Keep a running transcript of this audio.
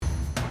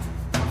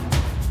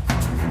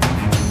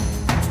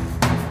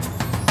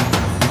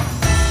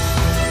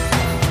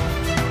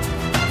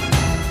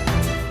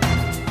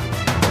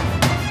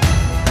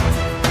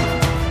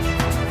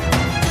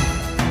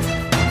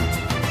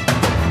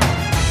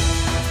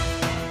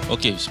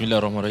Okey,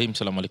 bismillahirrahmanirrahim.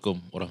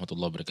 Assalamualaikum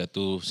warahmatullahi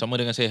wabarakatuh. Sama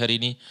dengan saya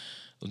hari ini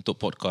untuk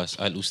podcast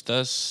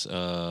Al-Ustaz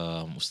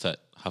Ustaz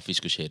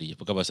Hafiz Kusairi.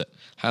 Apa khabar Ustaz?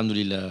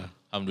 Alhamdulillah.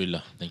 Alhamdulillah.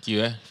 Thank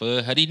you.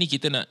 For hari ini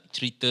kita nak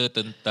cerita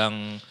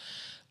tentang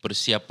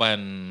persiapan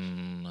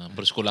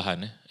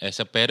persekolahan as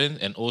a parent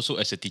and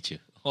also as a teacher.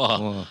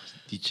 Wah,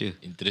 teacher.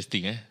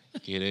 Interesting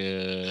Kira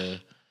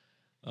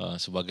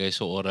sebagai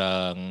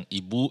seorang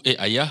ibu,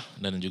 ayah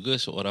dan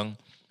juga seorang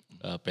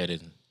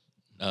parent.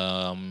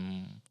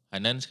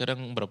 Hanan sekarang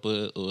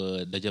berapa,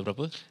 darjah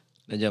berapa?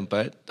 Darjah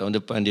 4. Tahun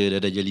depan dia dah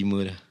darjah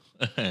 5 dah.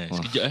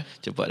 Sekejap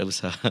Cepat dah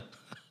besar.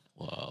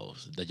 Wow,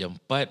 darjah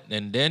 4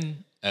 and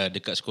then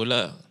dekat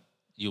sekolah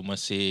you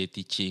masih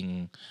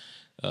teaching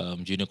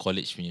junior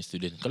college punya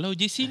student. Kalau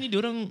JC ni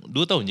diorang 2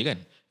 tahun je kan?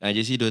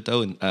 JC 2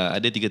 tahun.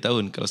 Ada 3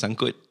 tahun kalau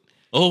sangkut.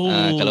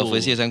 Kalau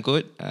first year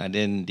sangkut,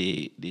 then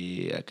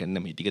they akan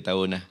ambil 3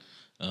 tahun lah.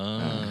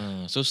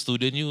 So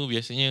student you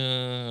biasanya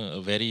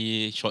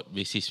very short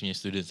basis punya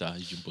students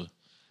you jumpa?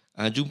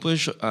 Jumpa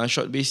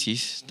short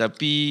basis,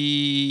 tapi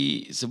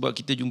sebab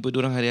kita jumpa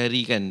diorang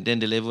hari-hari kan, then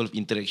the level of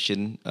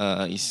interaction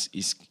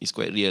is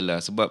quite real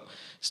lah. Sebab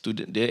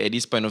student dia at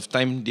this point of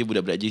time, dia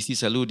budak-budak JC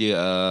selalu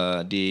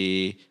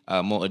they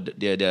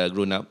are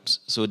grown ups,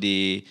 so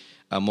they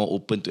are more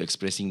open to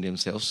expressing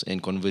themselves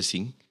and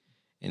conversing.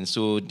 And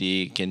so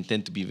they can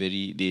tend to be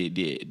very,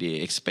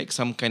 they expect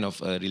some kind of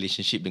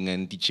relationship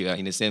dengan teacher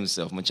in the sense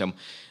of macam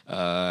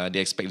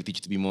they expect the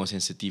teacher to be more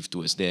sensitive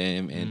towards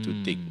them and to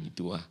take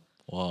itu lah.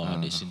 Wow,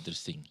 that's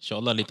interesting.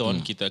 InsyaAllah later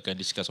on kita akan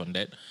discuss on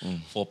that.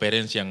 For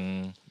parents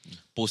yang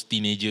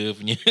post-teenager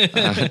punya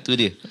tu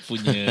dia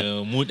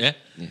punya mood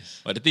Yes.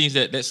 But the thing is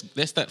that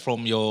let's start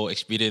from your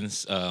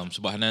experience.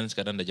 Sebab Hanan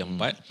sekarang darjah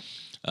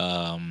 4.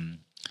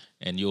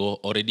 And you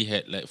already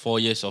had like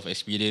 4 years of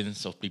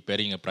experience of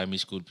preparing a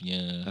primary school punya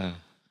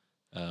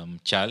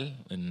child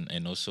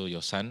and also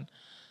your son.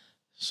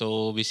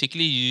 So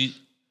basically,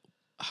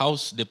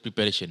 how's the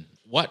preparation?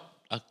 What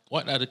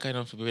are the kind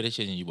of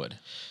preparation you buat?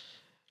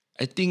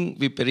 I think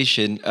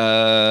preparation,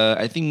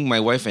 I think my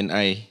wife and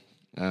I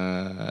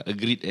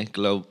agreed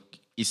kalau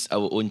it's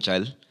our own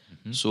child,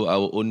 so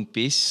our own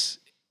pace,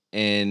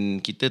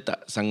 and kita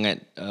tak sangat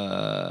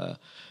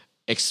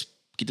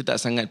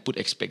put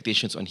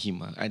expectations on him.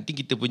 I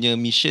think kita punya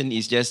mission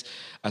is just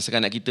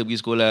asalkan anak kita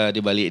pergi sekolah,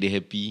 dia balik, dia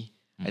happy.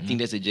 I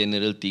think that's a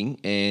general thing,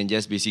 and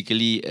just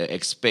basically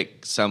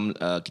expect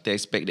kita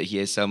expect that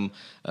he has some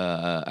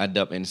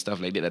adab and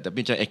stuff like that lah.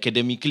 Tapi macam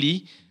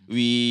academically,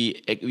 we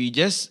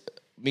just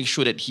make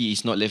sure that he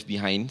is not left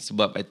behind,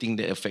 sebab I think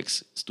that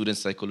affects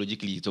students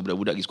psychologically. So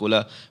budak-budak di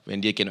sekolah when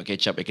they cannot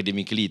catch up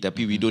academically,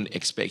 tapi we don't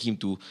expect him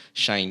to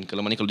shine.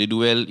 Kalau dia do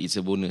well, it's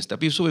a bonus.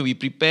 Tapi so when we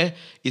prepare,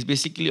 it's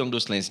basically on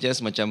those lines.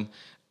 Just macam,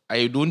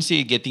 I don't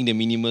say getting the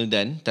minimal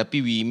done,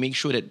 tapi we make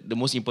sure that the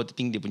most important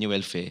thing dia punya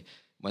welfare.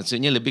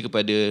 Maksudnya lebih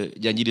kepada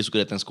janji dia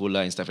suka datang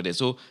sekolah and stuff like that.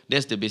 So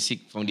that's the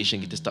basic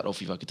foundation kita start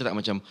off with. Kita tak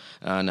macam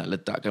nak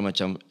letakkan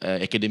macam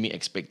academic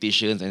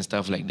expectations and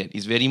stuff like that.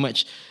 It's very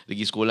much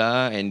pergi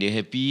sekolah and they're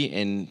happy.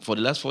 And for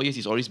the last 4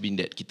 years, it's always been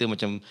that. Kita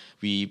macam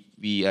we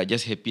are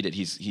just happy that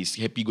he's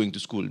happy going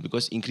to school,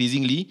 because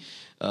increasingly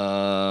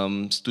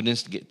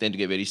students tend to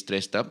get very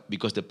stressed up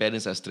because the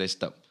parents are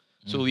stressed up.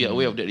 So we are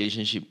aware of that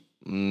relationship.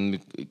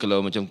 Kalau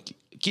macam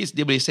kids,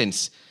 dia boleh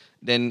sense.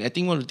 Then I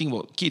think one of the thing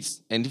about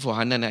kids, and for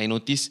Hanan I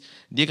notice,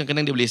 dia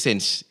kadang-kadang dia boleh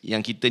sense yang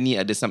kita ni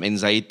ada some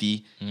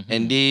anxiety,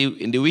 and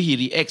the way he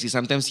reacts is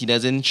sometimes he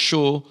doesn't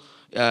show,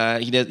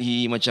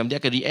 he macam dia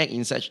akan react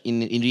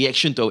in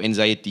reaction to our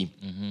anxiety.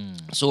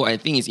 So I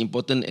think it's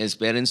important as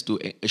parents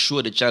to assure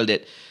the child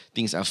that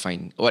things are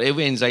fine.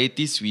 Whatever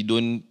anxieties, we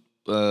don't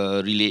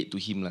relate to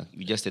him lah.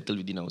 We just settle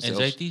within ourselves.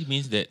 Anxiety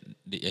means that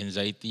the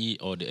anxiety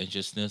or the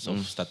anxiousness of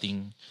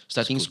starting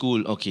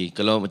school. Okay,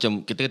 kalau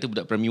macam kita kata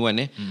budak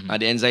primary 1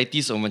 ada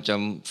anxieties of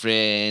macam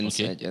friends.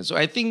 Okay. So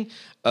I think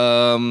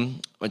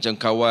macam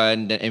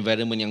kawan dan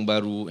environment yang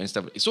baru and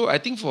stuff. So I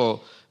think for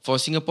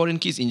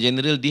Singaporean kids in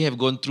general, they have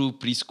gone through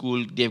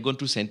preschool, they have gone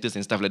through centers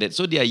and stuff like that.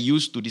 So they are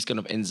used to this kind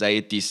of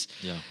anxieties.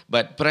 Yeah.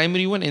 But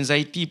primary 1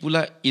 anxiety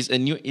pula is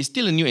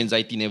still a new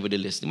anxiety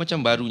nevertheless. Dia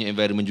macam barunya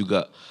environment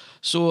juga.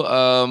 So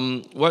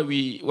what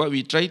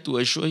we try to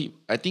assure,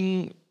 I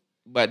think,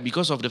 but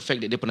because of the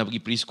fact that dia pernah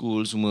pergi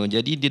preschool semua,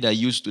 jadi dia dah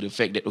used to the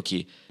fact that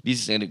okay, this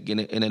is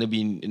gonna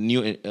be a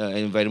new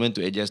environment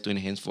to adjust to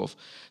and henceforth.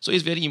 So it's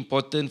very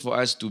important for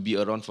us to be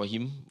around for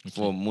him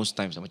for most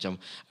times,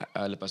 macam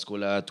lepas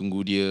sekolah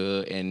tunggu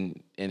dia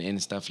and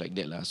stuff like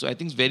that lah. So I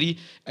think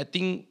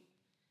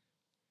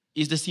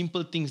it's the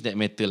simple things that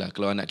matter lah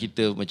kalau anak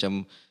kita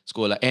macam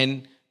sekolah,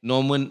 and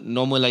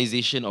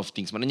normalization of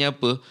things. Maknanya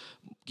apa?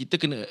 Kita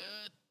kena,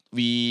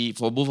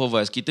 for both of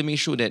us, kita make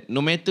sure that no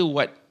matter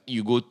what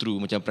you go through,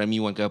 macam primary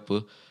 1 ke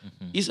apa,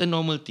 it's a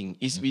normal thing.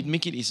 We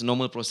make it is a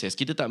normal process.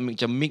 Kita tak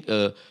macam make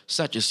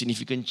such a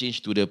significant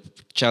change to the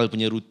child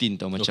punya routine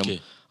tau, macam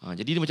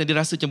jadi dia macam dia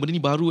rasa macam benda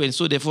ni baru, and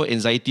so therefore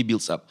anxiety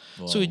builds up.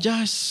 So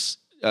just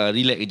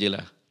relax je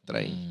lah,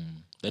 try.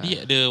 Tadi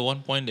ada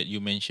one point that you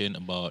mentioned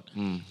about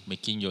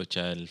making your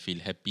child feel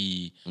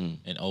happy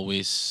and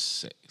always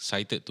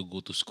excited to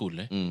go to school.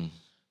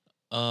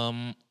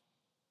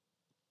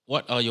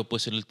 What are your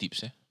personal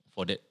tips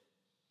for that?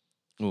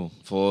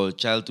 For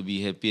child to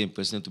be happy and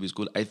personal to be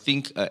school, I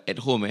think at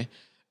home,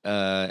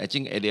 I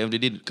think at the end of the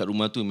day, kat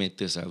rumah tu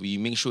matters. We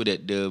make sure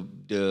that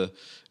the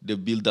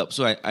build up.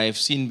 So I've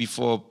seen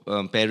before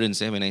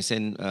parents, when I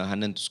send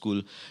Hanan to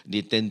school,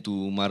 they tend to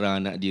marah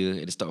anak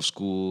dia at the start of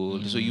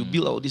school. So you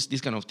build out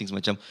this kind of things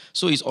macam.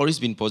 So it's always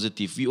been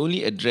positive. We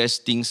only address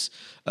things.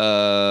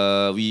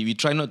 We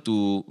try not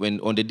to,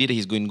 when on the day that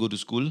he's going to go to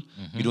school,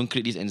 we don't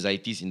create these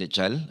anxieties in the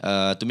child.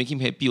 To make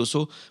him happy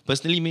also.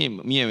 Personally, me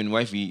and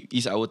my wife,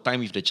 is our time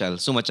with the child.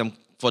 So macam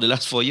for the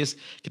last 4 years,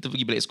 kita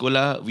pergi balik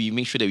sekolah, we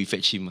make sure that we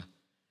fetch him.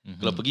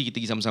 Kalau pergi, kita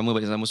pergi sama-sama,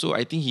 balik sama. So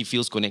I think he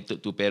feels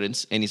connected to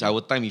parents and it's our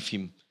time with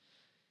him.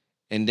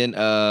 And then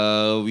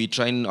we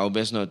try our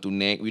best not to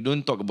nag. We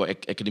don't talk about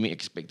academic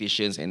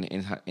expectations and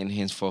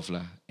henceforth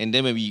lah. And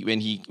then when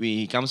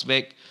he comes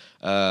back,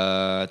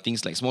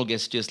 things like small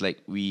gestures, like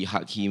we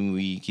hug him,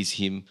 we kiss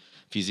him,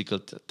 physical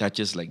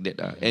touches like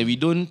that. And we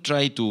don't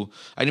try to.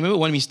 I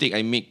remember one mistake I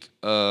make.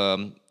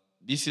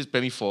 This is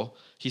primary 4.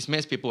 His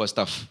maths paper was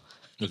tough.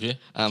 Okay.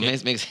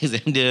 Maths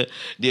exam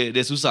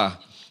dia susah.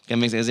 Kan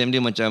maths exam dia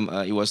macam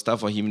it was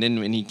tough for him. Then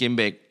when he came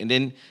back and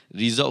then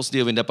results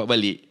dia when dapat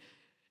balik,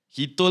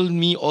 he told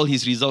me all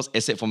his results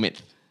except for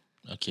math.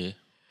 Okay.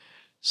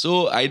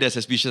 So I dah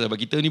suspicious apa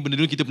kita ni benda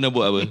dulu kita pernah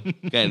buat apa.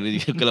 Kan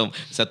kalau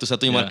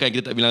satu-satunya makan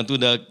kita tak bilang tu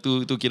dah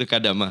tu kira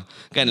kadam lah.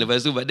 Kan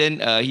lepas tu but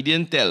then he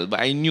didn't tell, but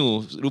I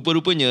knew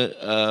rupa-rupanya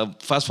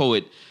fast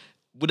forward,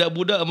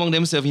 budak-budak among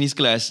themselves in his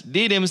class,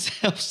 they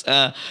themselves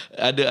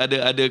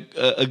ada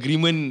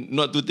agreement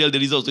not to tell the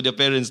results to their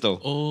parents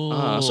tau.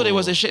 So there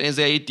was a shared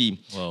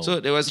anxiety. Wow. So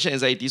there was a shared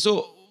anxiety.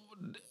 So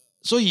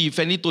he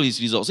finally told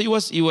his results. So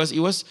it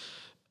was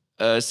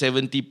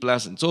 70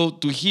 plus. So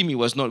to him it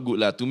was not good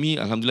lah. To me,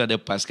 alhamdulillah, dia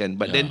pass kan.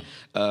 But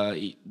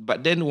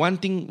then one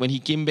thing, when he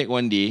came back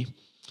one day,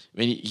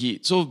 when he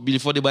so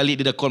before dia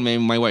balik, dia dah call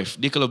my wife.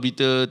 Dia kalau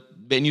berita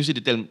bad news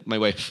dia tell my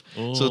wife.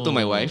 So told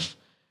my wife.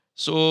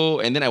 So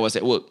and then I was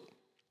at work.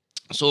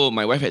 So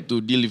my wife had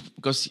to deal with,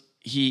 because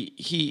he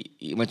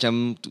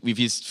macam with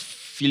his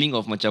feeling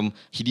of macam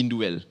he didn't do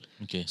well.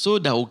 Okay.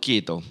 So dah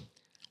okay tau.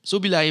 So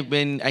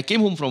when I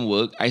came home from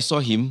work, I saw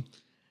him.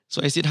 So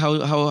I said, how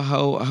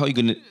you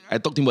gonna? I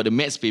talked to him about the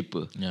maths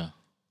paper. Yeah.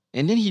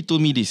 And then he told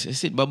me this. I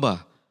said,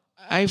 Baba,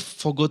 I've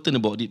forgotten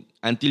about it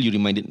until you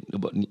reminded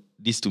about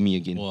this to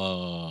me again.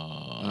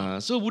 Wow.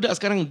 So budak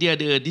sekarang dia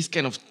ada this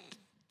kind of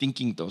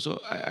thinking tau. So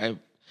I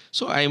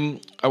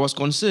was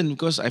concerned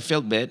because I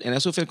felt bad, and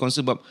I also felt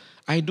concerned about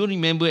I don't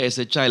remember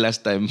as a child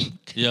last time.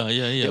 Yeah.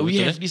 that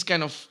we have this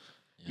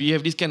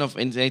kind of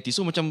anxiety.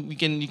 So macam you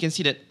can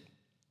see that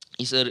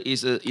it's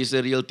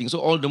a real thing.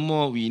 So all the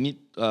more we need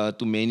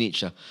to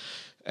manage.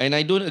 And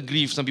I don't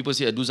agree if some people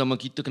say, aduh zaman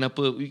kita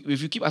kenapa,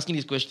 if you keep asking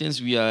these questions,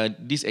 we are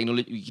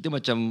disacknowledge, kita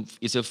macam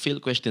it's a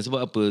failed question.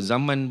 Sebab apa?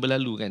 Zaman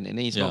berlalu kan, and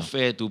then it's not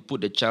fair to put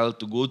the child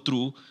to go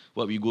through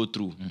what we go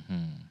through.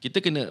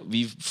 Kita kena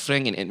be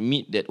frank and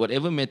admit that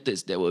whatever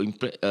methods that were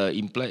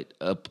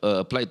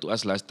applied to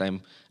us last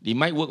time, they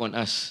might work on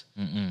us,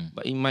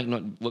 but it might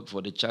not work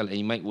for the child, and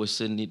it might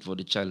worsen it for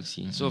the child.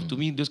 See? So to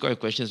me, those kind of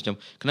questions macam,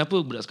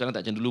 kenapa budak sekarang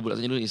tak macam dulu, budak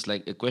sekarang dulu, is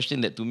like a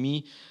question that to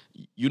me,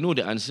 you know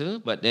the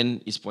answer, but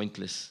then it's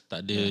pointless.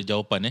 Tak ada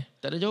jawapan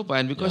Tak ada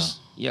jawapan because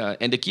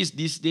and the kids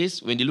these days,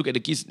 when they look at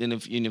the kids in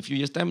a few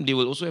years time, they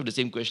will also have the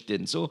same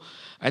question. So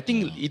I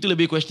think itu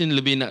lebih question,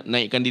 lebih nak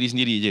naikkan diri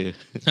sendiri je.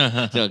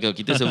 So,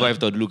 kita survive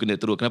tau, dulu kena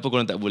teruk, kenapa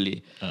korang tak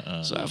boleh?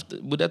 So after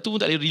budak tu pun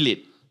tak boleh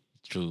relate.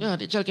 True. Yeah,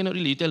 that child cannot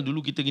really tell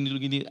dulu kita gini.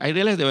 I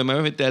realised that when my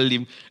wife tell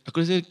him,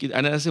 aku rasa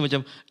anak rasa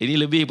macam ini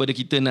lebih daripada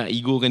kita nak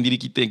egokan diri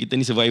kita, yang kita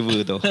ni survivor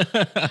tau.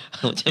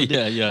 Macam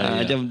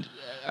macam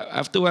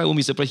after a while, I won't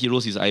be surprised he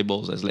rolls his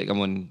eyeballs. I was like, come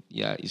on,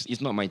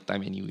 it's not my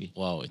time anyway.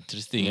 Wow,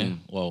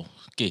 interesting. Wow.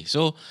 Okay,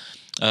 so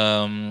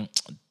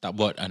tak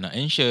buat anak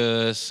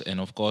anxious,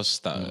 and of course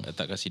tak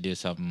kasih dia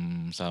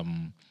some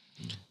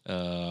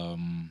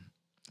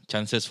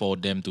chances for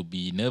them to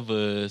be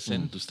nervous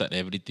and to start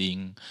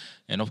everything.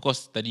 And of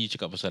course tadi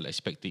cakap pasal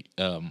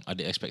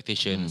ada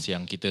expectations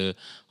yang kita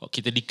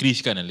decrease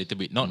kan a little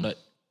bit, not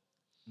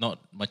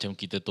macam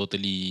kita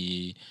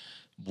totally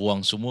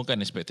buang semua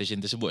kan expectation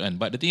tersebut kan.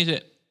 But the thing is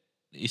that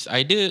it's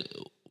either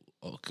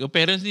ke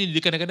parents ni, dia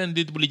kadang-kadang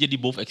dia boleh jadi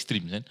both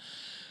extremes kan.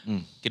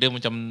 Kita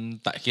macam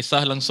tak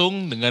kisah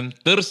langsung dengan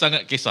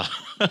tersangat kisah.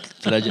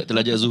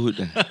 Terlajak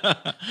zuhud.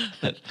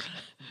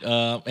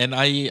 And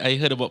I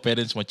heard about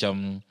parents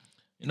macam,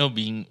 you know,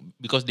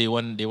 because they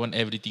want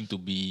everything to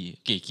be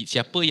okay.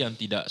 Siapa yang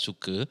tidak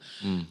suka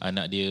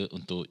anak dia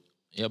untuk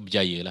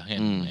berjaya lah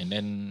kan. And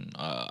then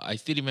I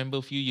still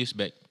remember a few years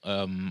back,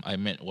 I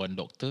met one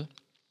doctor,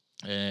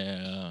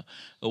 a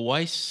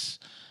wise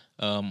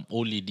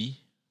old lady.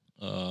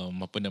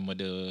 Apa nama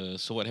dia?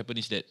 So what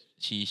happened is that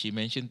she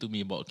mentioned to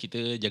me about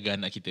kita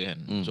jaga anak kita kan.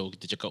 So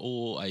kita cakap,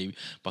 I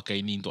pakai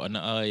ni untuk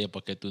anak I,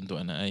 pakai tu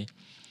untuk anak I.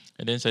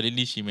 And then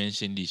suddenly she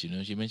mentioned this,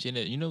 she mentioned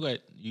that, guys,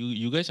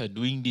 you guys are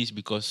doing this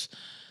because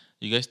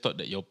you guys thought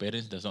that your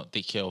parents does not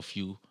take care of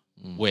you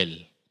well.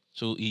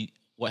 So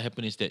what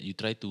happened is that you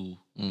try to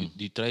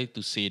you try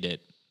to say that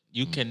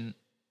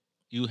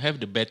you have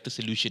the better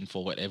solution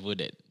for whatever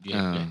that you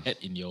have had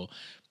in your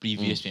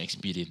previous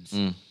experience.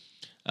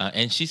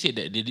 And she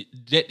said that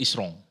that is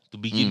wrong to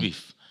begin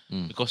with,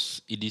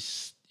 because it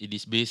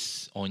is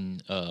based on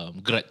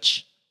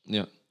grudge.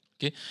 Yeah.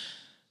 Okay.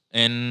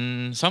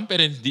 And some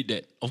parents did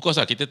that. Of course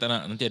kita tak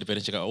nak nanti ada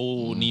parents cakap,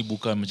 ni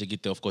bukan macam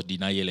kita, of course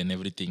denial and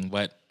everything.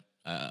 But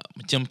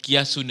macam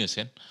kiasunas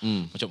kan.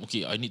 Macam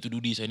okay, I need to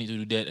do this, I need to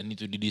do that, I need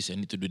to do this, I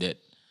need to do that.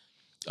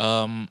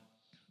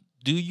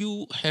 Do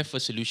you have a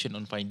solution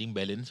on finding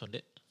balance on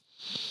that?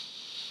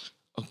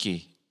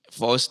 Okay.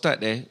 For a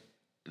start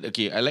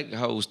okay, I like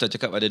how Ustaz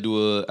cakap ada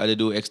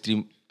dua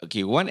extreme.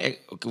 Okay, one,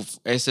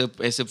 as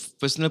a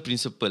personal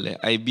principle,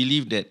 I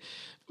believe that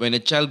when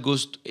a child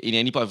goes in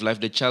any part of life,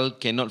 the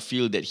child cannot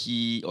feel that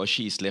he or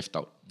she is left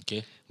out.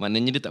 Okay.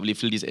 Maknanya dia tak boleh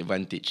feel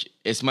disadvantage.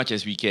 As much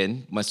as we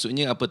can.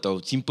 Maksudnya apa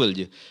tau? Simple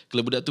je.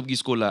 Kalau budak tu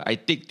pergi sekolah, I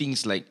take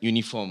things like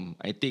uniform.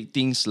 I take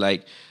things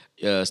like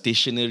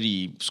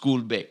stationery,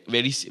 school bag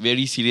very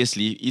very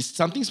seriously. It's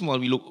something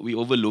small we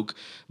overlook,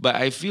 but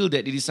I feel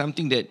that it is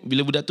something that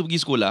bila budak tu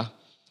pergi sekolah,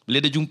 bila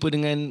dia jumpa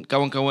dengan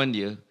kawan-kawan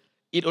dia,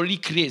 it already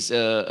creates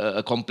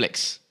a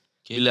complex.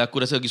 Okay. Bila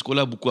aku rasa pergi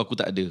sekolah, buku aku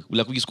tak ada.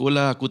 Bila aku pergi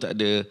sekolah, aku tak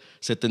ada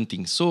certain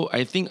things. So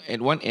I think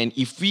at one end,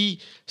 if we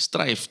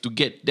strive to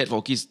get that for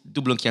kids, itu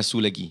belum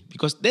kiasu lagi.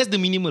 Because that's the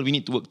minimal we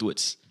need to work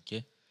towards.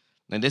 Okay.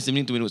 And that's the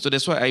minimum to work. So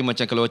that's why I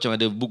macam kalau macam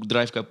ada book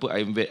drive ke apa,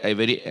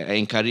 I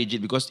encourage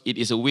it because it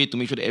is a way to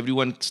make sure that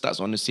everyone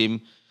starts on the same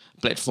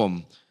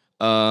platform.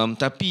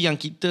 Tapi yang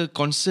kita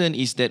concern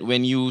is that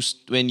when you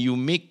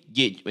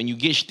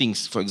gauge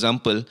things, for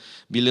example,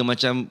 bila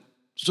macam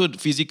so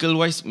physical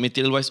wise,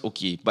 material wise,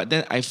 okay. But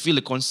then I feel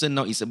the concern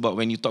now is about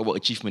when you talk about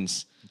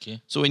achievements. Okay.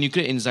 So when you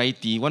create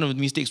anxiety, one of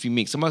the mistakes we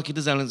make, sama kita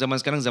zaman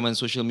sekarang zaman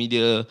social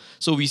media,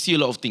 so we see a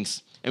lot of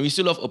things and we see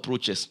a lot of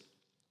approaches.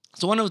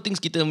 So one of the things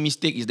kita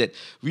mistake is that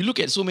we look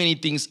at so many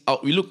things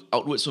we look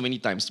outward so many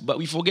times, but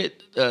we forget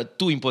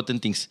two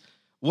important things.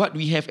 What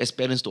we have as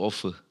parents to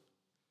offer.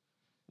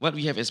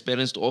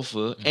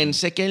 And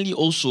secondly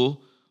also,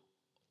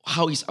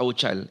 how is our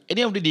child? At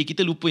the end of the day,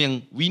 kita lupa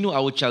yang we know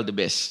our child the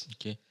best.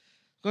 Okay.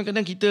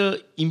 Kadang-kadang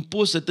kita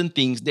impose certain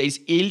things that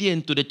is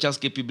alien to the child's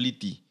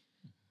capability.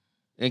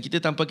 And kita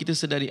tanpa kita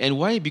sedari. And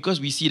why?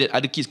 Because we see that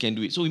other kids can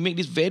do it. So we make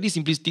this very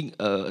simplistic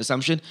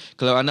assumption.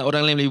 Kalau anak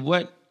orang lain boleh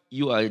buat,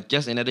 you are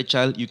just another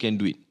child, you can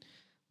do it.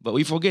 But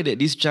we forget that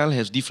this child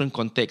has different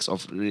contexts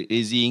of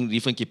raising,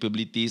 different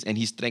capabilities, and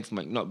his strength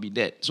might not be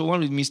that. So one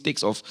of the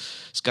mistakes of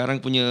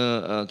sekarang punya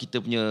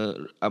kita punya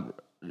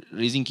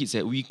raising kids,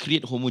 we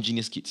create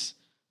homogeneous kids.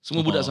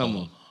 Semua budak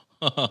sama.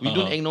 We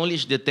don't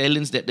acknowledge the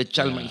talents that the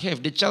child might have.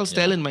 The child's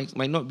talent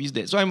might not be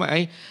that. So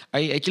I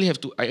actually have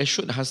to, I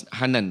assured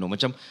Hanan,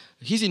 macam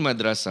he's in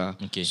madrasah.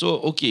 Okay. So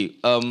okay,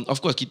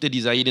 of course kita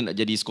desire dia nak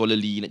jadi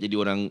scholarly, nak jadi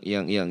orang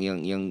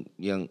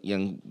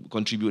yang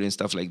contribute and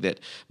stuff like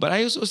that. But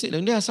I also said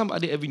there are some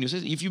other avenues.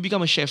 If you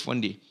become a chef one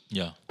day,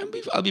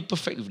 I'll be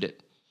perfect with that.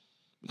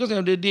 Because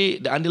at the end of the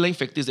day, the underlying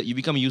factor is that you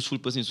become a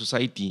useful person in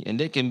society, and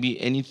that can be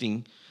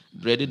anything.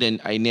 Rather than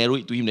I narrow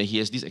it to him that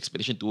he has this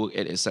expectation to work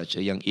at such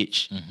a young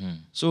age.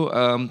 So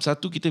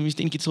satu, kita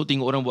mesti kita selalu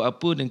tengok orang buat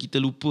apa dan kita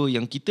lupa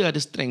yang kita ada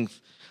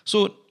strength.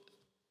 So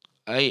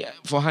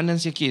for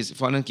Hanan's case,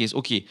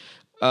 okay,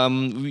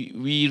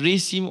 we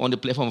raise him on the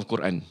platform of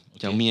Quran.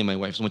 Okay. Macam me and my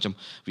wife, so macam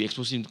we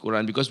expose him to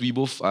Quran because we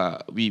both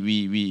we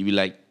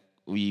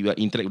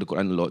interact with the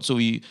Quran a lot.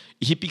 So he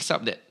picks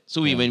up that.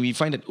 So when we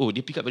find that they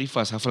pick up very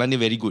fast, hafalannya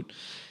very good.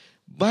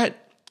 But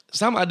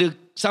some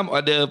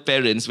other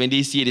parents, when they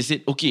see it, they say,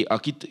 okay,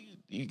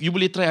 you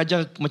boleh try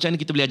ajar macam mana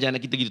kita boleh ajar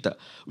anak kita gitu tak?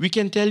 We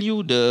can tell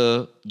you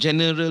the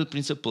general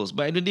principles,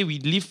 but at the end of the day,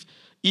 we leave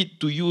it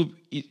to you.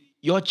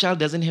 Your child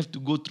doesn't have to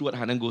go through what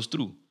Hanan goes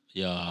through.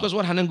 Yeah. Because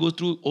what Hanan goes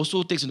through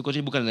also takes into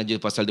consideration bukan saja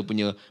pasal dia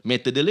punya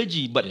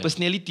methodology, but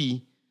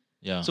personality.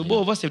 Yeah. So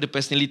both of us have the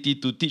personality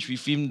to teach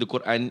with him the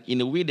Quran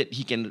in a way that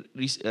he can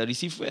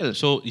receive well.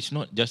 So it's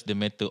not just the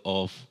matter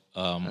of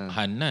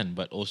Hanan,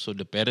 but also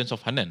the parents of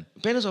Hanan.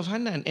 Parents of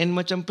Hanan and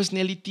macam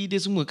personality dia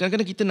semua.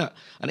 Kadang-kadang kita nak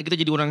anak kita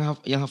jadi orang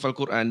yang hafal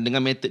Quran dengan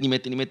method ni.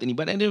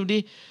 But at the end of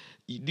the day,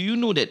 do you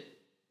know that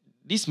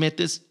these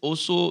methods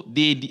also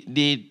they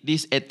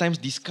at times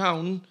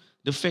discount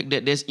the fact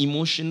that there's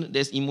emotional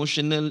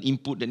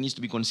input that needs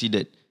to be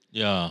considered.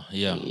 Yeah.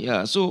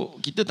 So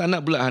kita tak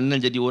nak pula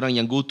Hanan jadi orang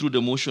yang go through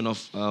the motion of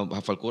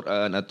hafal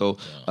Quran atau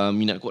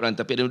minat Quran.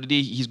 Tapi at the end of the day,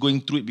 he's going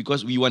through it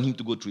because we want him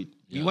to go through it.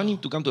 We want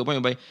him to come to a point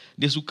whereby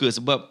dia suka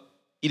sebab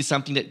it is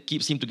something that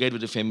keeps him together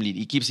with the family.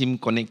 It keeps him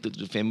connected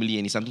to the family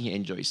and it's something he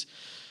enjoys.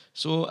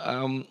 So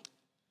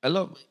a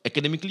lot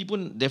academically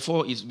pun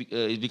therefore is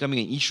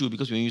becoming an issue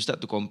because when you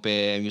start to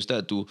compare, when you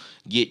start to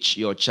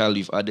gauge your child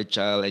with other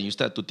child and you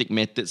start to take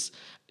methods,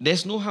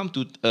 there's no harm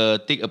to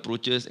take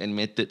approaches and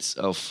methods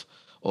of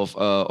of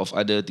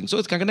other things. So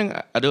kadang-kadang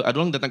ada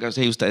orang datang kat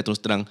saya, Ustaz, terus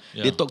terang,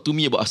 they talk to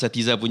me about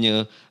asatiza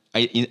punya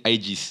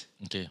IGs.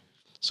 Okay.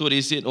 So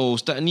they said, oh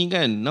Ustaz ni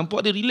kan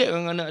nampak dia relax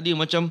dengan anak dia,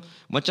 macam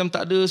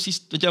tak ada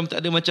macam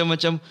tak ada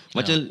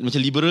macam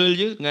liberal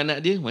je dengan anak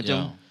dia,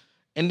 macam.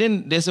 And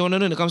then there's one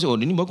another that comes say, oh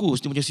dia ni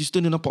bagus, dia macam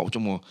sister dia nampak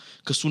macam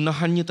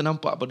kesunahannya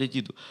ternampak pada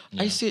situ.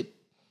 I said,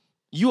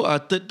 you are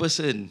third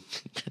person.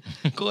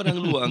 Kau orang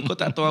luar, kau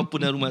tak tahu apa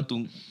dalam rumah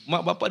tu.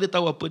 Mak bapak dia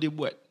tahu apa dia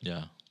buat.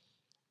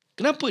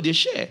 Kenapa dia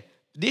share?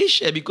 They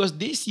share because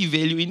they see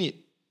value in it.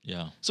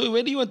 So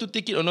whether you want to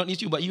take it or not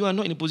is you, but you are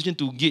not in a position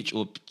to gauge,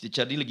 oh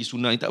cari lagi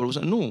sunnah ni tak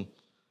berusaha. No.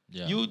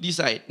 You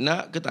decide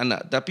nak ke tak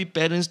nak. Tapi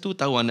parents tu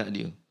tahu anak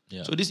dia.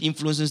 So this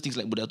influences things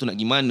like budak tu nak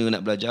gimana,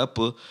 nak belajar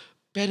apa.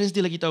 Parents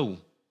dia lagi tahu.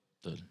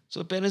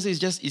 So parents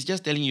is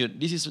just telling you,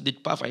 this is the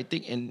path I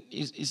take and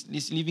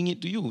is leaving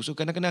it to you. So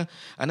kadang-kadang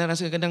anak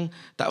rasa kadang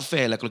tak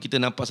fair lah kalau kita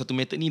nampak satu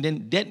method ni,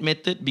 then that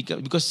method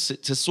because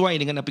sesuai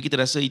dengan apa kita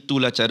rasa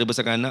itulah cara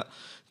besarkan anak,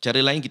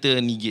 cara lain kita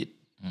negate.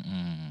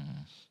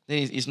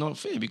 Then it's not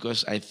fair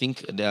because I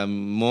think there are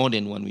more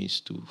than one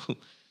ways to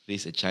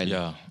raise a child.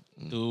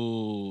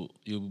 You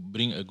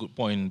bring a good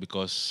point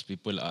because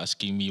people are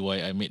asking me why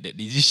I made that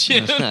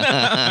decision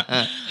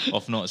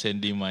of not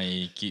sending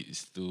my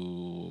kids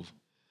to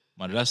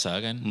Madrasah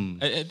kan.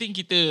 I think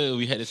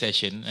we had a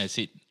session, I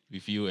sit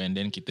with you and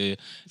then kita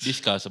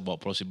discuss about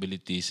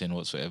possibilities and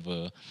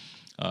whatsoever,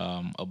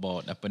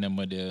 about apa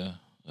nama dia,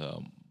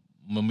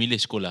 memilih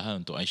sekolah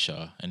untuk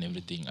Aisyah and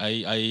everything.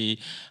 I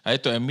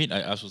had to admit,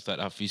 I asked Ustaz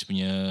Hafiz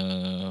punya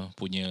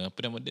apa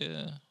nama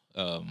dia,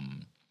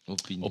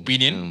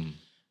 opinion.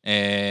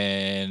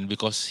 And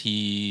because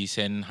he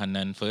sent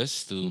Hanan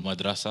first to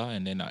Madrasah,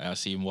 and then I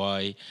asked him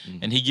why,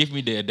 and he gave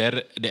me the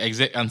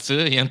exact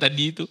answer yang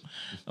tadi tu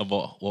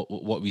about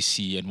what we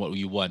see and what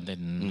we want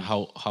and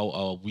how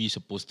are we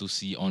supposed to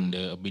see on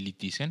the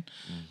abilities kan,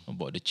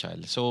 about the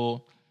child.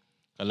 So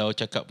kalau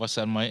cakap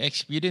pasal my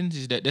experience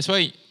is that's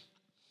why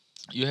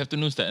you have to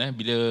know that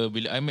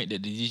bila I made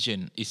that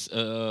decision, it's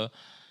a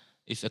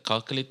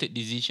calculated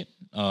decision.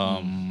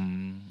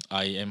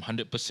 I am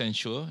 100%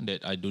 sure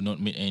that I do not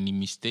make any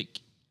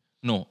mistake.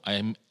 No,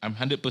 I'm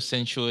 100%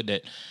 sure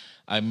that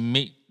I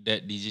make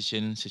that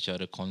decision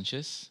secara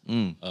conscious.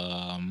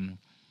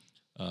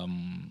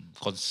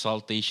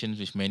 Consultation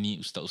with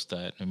many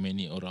ustaz-ustaz,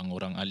 many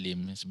orang-orang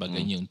alim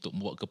sebagainya untuk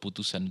buat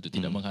keputusan untuk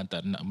tidak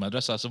menghantar anak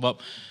madrasah. Sebab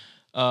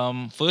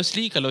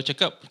firstly kalau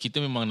cakap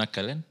kita memang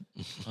nakal kan.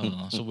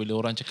 So bila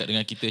orang cakap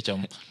dengan kita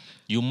macam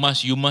you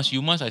must,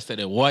 I start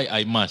there, why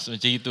I must,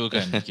 macam itu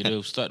kan. Kira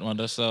ustaz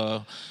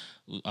madrasah,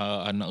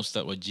 anak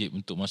ustaz wajib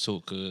untuk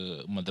masuk ke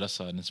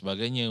madrasah dan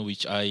sebagainya,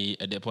 which I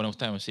at that point of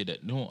time I say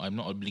that no, I'm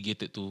not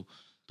obligated to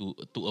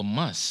a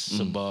must.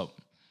 Sebab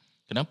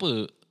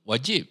kenapa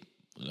wajib?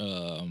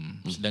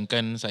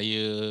 Sedangkan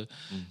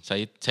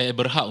saya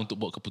berhak untuk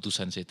buat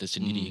keputusan saya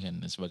tersendiri kan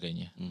dan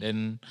sebagainya.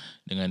 Dan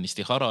dengan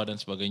istikharah dan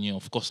sebagainya,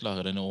 of course lah,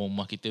 kerana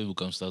rumah kita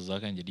bukan ustazah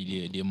kan,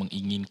 jadi dia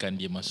menginginkan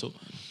dia masuk.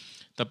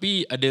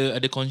 Tapi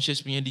ada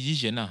conscious punya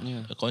decision lah.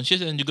 Conscious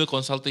dan juga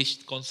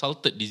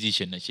consulted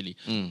decision actually.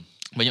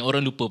 Banyak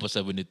orang lupa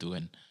pasal benda tu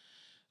kan.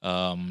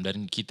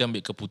 Dan kita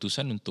ambil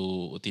keputusan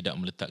untuk tidak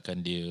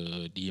meletakkan dia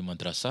di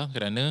madrasah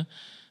kerana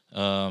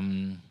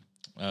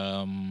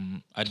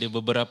ada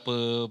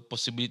beberapa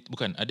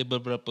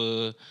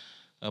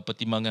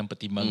pertimbangan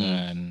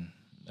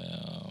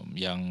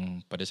yang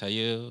pada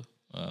saya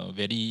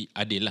very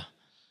adil lah.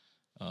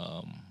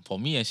 For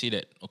me, I say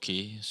that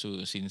okay,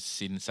 so since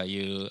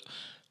saya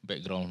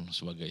background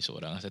sebagai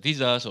seorang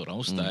asatiza, seorang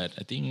ustaz,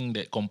 I think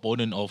that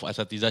component of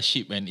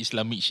asatizaship and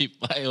Islamicship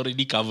I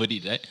already covered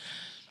it, right?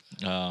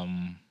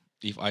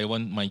 If I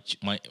want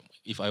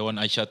if I want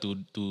Aisyah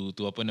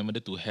to apa nama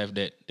dia, to have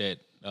that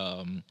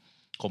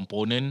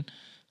component,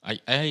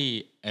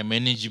 I am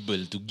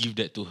manageable to give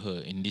that to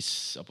her in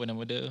this apa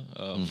nama dia,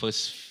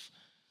 first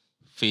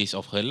phase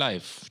of her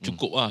life.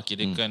 Cukup lah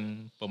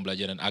kirakan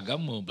pembelajaran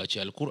agama,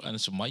 baca Al-Quran,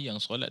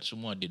 semayang, solat,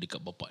 semua ada dekat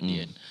bapak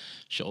dia kan.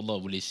 InsyaAllah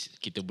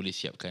kita boleh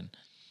siapkan.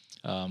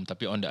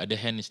 Tapi on the other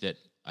hand is that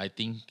I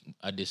think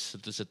ada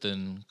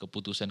certain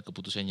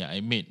keputusan yang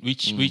I made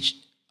which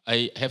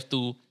I have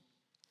to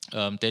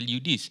tell you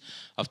this.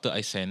 After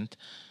I sent,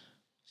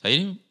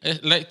 saya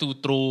like to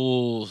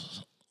throw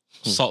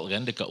salt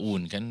kan dekat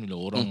wound kan,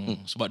 bila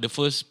orang sebab the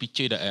first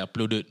picture that I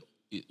uploaded,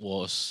 it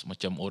was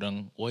macam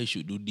orang, why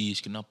should do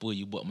this, kenapa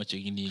you buat macam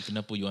ini,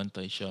 kenapa you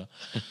hantar Aisyah,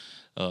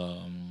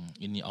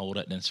 ini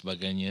aurat dan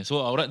sebagainya.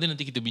 So aurat dia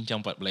nanti kita bincang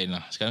part lain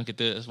lah. Sekarang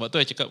kita, sebab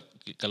tu saya cakap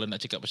kalau nak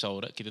cakap pasal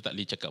aurat, kita tak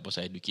boleh cakap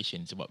pasal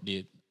education sebab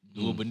dia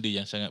dua benda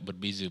yang sangat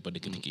berbeza pada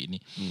ketika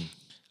ini.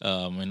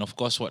 And of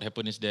course what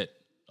happened is that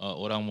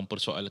orang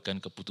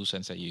mempersoalkan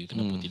keputusan saya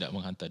kenapa tidak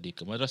menghantar dia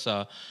ke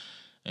madrasah.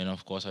 And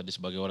of course ada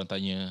sebagai orang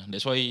tanya.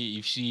 That's why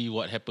you see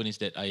what happened is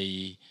that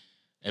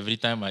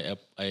every time I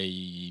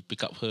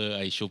pick up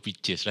her, I show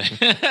pictures, right?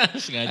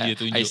 Sengaja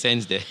tunjuk. I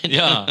sense that.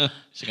 Yeah,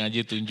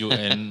 sengaja tunjuk.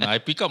 And I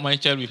pick up my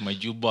child with my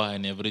jubah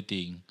and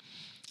everything.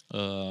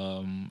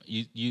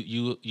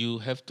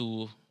 You have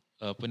to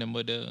apa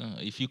nama dia?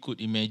 If you could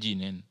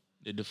imagine, and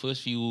the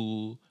first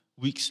few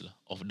weeks lah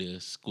of the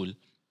school,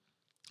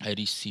 I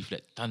received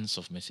like tons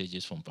of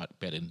messages from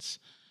parents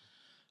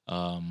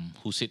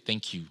who said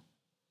thank you.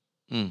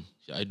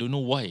 I don't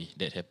know why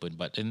that happened,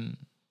 but then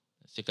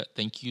I cakap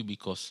thank you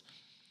because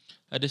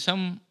ada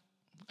some,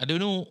 I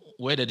don't know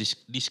where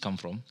this come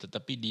from,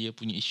 tetapi dia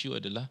punya issue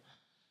adalah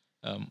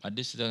ada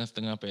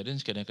setengah-setengah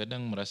parents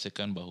kadang-kadang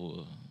merasakan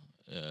bahawa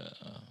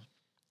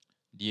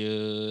dia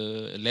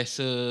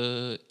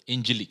lesser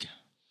angelic.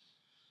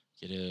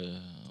 Kira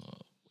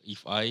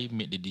if I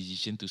made the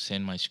decision to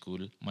send my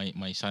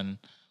son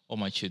or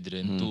my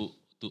children to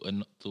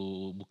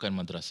bukan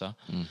madrasah,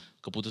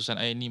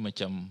 keputusan I ni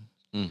macam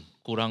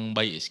kurang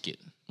baik sikit.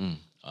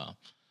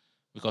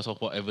 Because of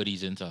whatever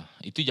reasons lah.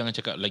 Itu jangan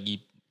cakap lagi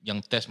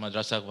yang test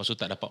madrasah lepas tu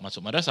tak dapat masuk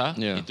madrasah,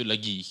 itu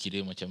lagi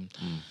kira macam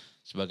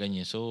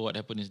sebagainya. So what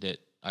happened is that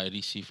I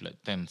received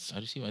like I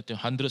think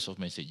hundreds of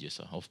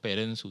messages of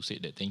parents who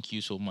said that thank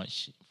you so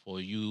much for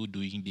you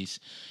doing this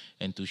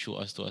and to show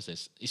us that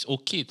it's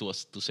okay to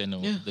us to send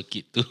the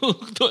kid to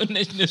a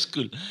national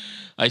school.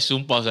 I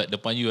sumpah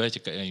depan you, I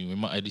cakap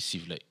memang I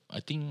received like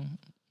I think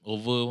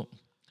over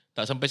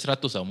tak sampai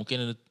 100 lah,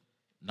 mungkin ada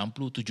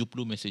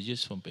 60-70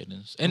 messages from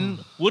parents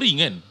and worrying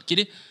kan.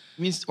 Kira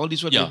means all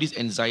this what have this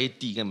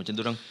anxiety kan, macam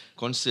orang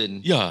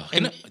concern.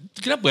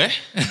 Kenapa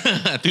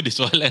tu dia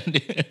soalan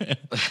dia.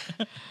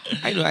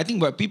 I think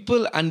but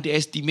people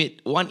underestimate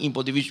one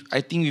important which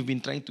I think we've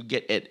been trying to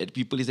get at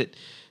people is that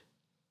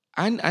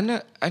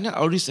anak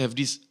always have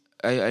this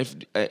I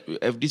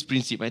have this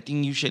principle. I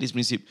think you share this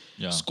principle.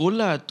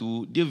 Sekolah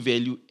tu dia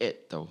value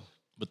add tau.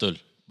 Betul.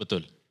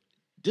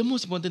 The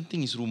most important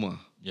thing is rumah.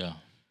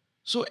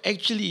 So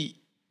actually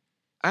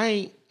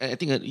I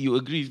think you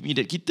agree with me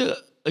that kita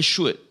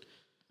assured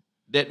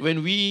that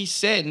when we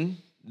send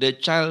the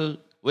child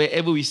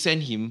wherever we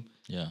send him,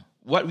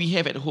 what we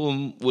have at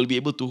home will be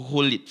able to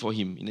hold it for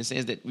him in the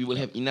sense that we will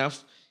have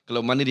enough.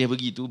 Kalau mana dia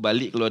pergi tu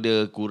balik, kalau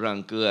ada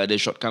kurang ke, ada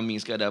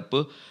shortcomings ke, ada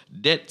apa,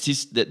 that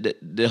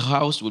the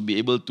house will be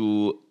able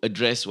to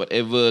address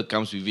whatever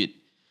comes with it.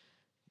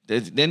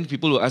 Then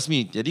people will ask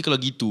me, jadi kalau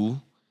gitu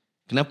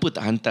kenapa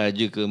tak hantar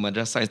je ke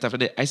madrasah and stuff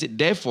like that? I said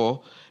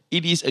therefore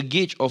it is a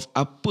gauge of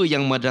apa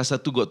yang madrasah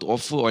tu got to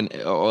offer on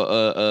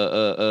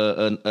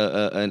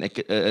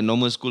a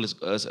normal school,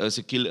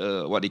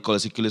 what they call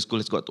a secular school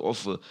has got to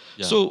offer.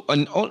 So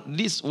on all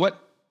this, what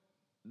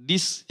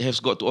this has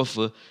got to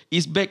offer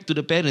is back to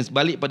the parents,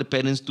 balik pada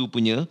parents tu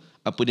punya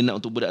apa dia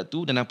nak untuk budak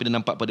tu dan apa dia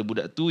nampak pada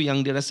budak tu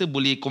yang dia rasa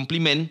boleh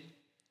complement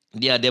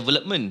their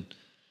development.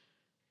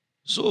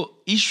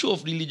 So issue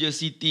of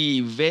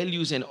religiosity,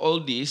 values and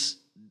all this,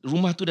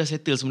 rumah tu dah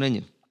settle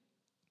sebenarnya.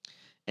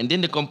 And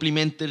then the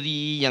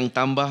complementary, yang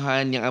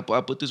tambahan, yang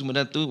apa-apa tu semua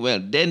dah tu, well,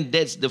 then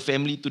that's the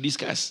family to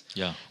discuss.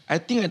 I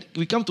think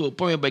we come to a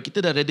point whereby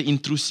kita dah rada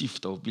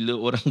intrusive tau bila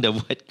orang dah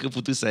buat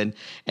keputusan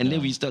and then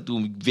we start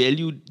to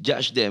value,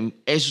 judge them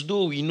as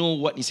though we know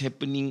what is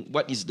happening,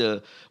 what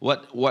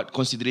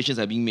considerations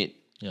are being made.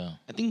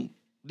 I think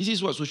this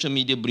is what social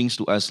media brings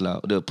to us lah.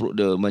 The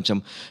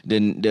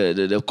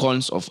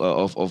cons of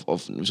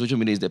social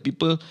media is that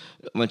people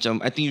macam,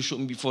 I think you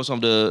showed me before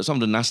some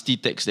of the nasty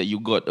texts that you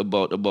got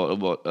about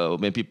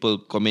when people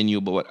comment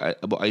you about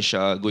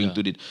Aisyah going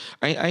to it.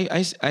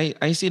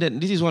 I say that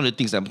this is one of the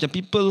things that macam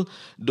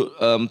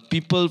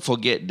people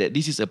forget that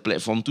this is a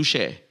platform to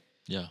share.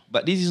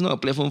 But this is not a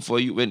platform for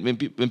you.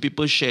 When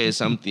people share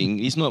something,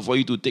 it's not for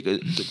you to take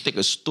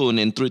a stone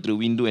and throw it through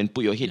the window and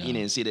put your head in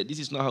and say that this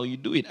is not how you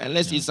do it.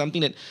 Unless it's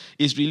something that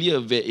is really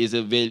a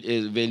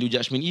value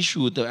judgment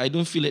issue. I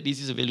don't feel that this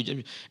is a value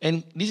judgment.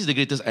 And this is the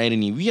greatest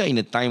irony. We are in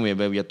a time where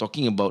we are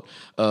talking about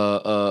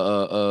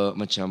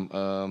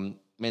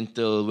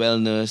mental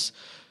wellness.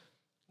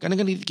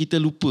 Kadang-kadang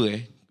kita lupa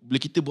bila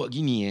kita buat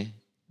gini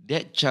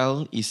that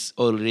child is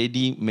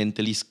already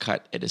mentally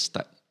scarred at the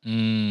start.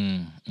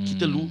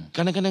 Kita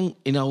kadang-kadang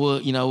in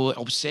our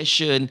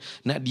obsession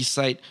nak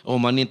decide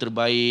mana yang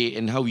terbaik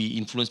and how we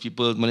influence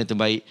people, mana yang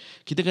terbaik,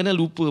 kita kadang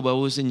lupa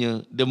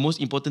bahawasanya the most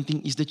important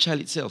thing is the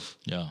child itself.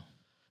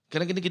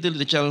 Kadang-kadang kita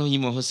the child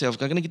him or herself,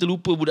 kadang-kadang kita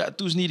lupa budak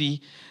tu sendiri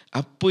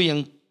apa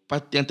yang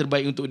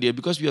terbaik untuk dia,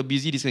 because we are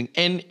busy this thing.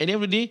 And at the end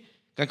of the day,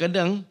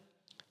 kadang-kadang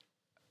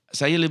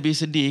saya lebih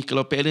sedih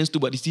kalau parents tu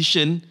buat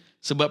decision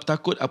sebab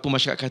takut apa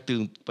masyarakat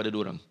kata pada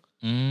diorang.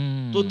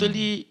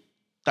 Totally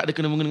tak ada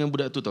kena-mengena dengan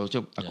budak tu tau.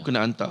 Macam aku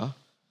kena hantar.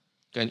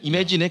 Kan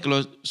imagine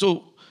kalau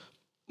so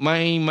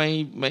my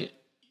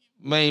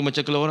macam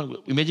kalau orang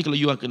imagine kalau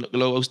you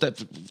kalau ustaz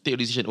take a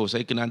decision,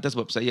 saya kena hantar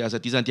sebab saya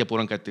asatizah, nanti apa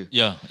orang kata.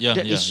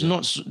 That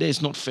is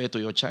not fair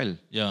to your child.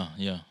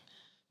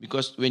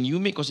 Because when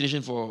you make consideration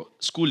for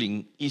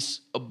schooling,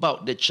 is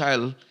about the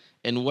child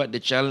and what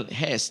the child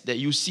has that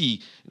you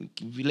see,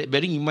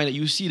 bearing in mind that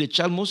you see the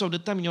child most of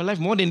the time in your life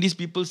more than these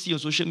people see on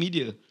social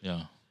media.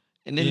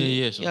 And then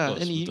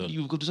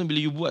you keputusan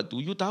bila you buat tu,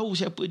 you tahu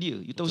siapa dia,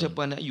 you tahu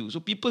siapa anak you. So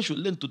people should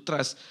learn to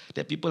trust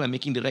that people are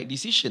making the right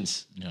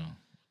decisions.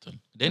 Betul.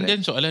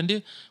 Then soalan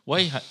dia,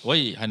 why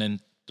Hanan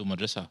to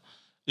madrasah?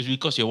 It's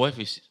because your wife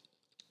is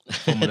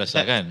from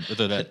madrasah kan?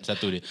 Betul tak?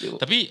 Satu dia.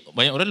 Tapi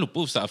banyak orang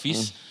lupa Ustaz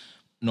Hafiz,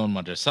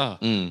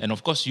 non-madrasah. And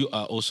of course, you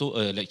are also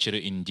a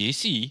lecturer in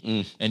JC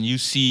and you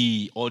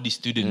see all these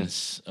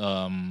students.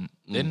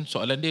 Then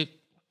soalan dia,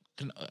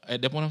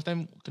 at that point of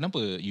time, kenapa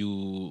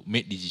you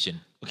made decision?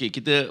 Okay,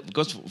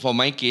 because for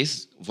my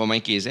case,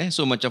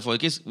 so macam for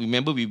the case,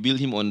 remember we build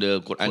him on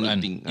the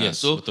Quranic thing. Yes,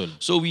 betul.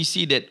 So we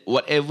see that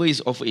whatever is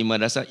offered in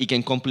madrasah, it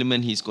can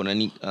complement his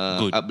Quranic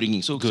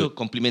upbringing. So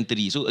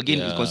complementary. So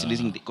again,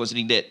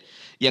 considering that.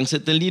 Yang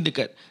certainly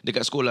dekat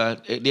sekolah,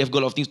 they have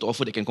got a lot of things to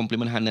offer that can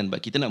complement Hanan,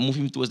 but kita nak move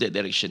him towards that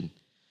direction.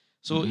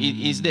 So it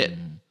is that.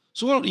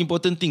 So one of the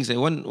important things,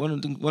 one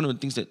of the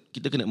things that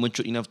kita kena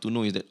mature enough to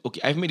know is that, okay,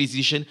 I've made a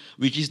decision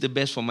which is the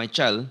best for my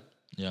child,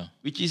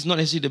 which is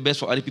not necessarily the best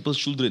for other people's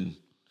children.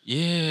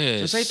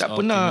 Yes. So saya tak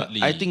pernah,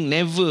 I think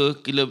never,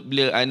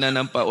 bila Ana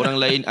nampak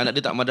orang lain, anak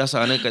dia tak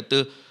madrasah, Ana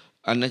kata,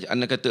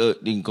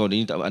 kau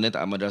ni tak, Ana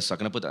tak madrasah,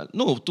 kenapa tak?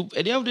 No,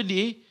 at the end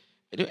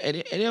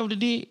of the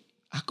day,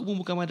 aku pun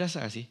bukan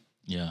madrasah sih.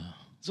 Yeah.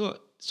 So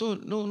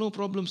no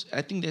problems.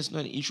 I think there's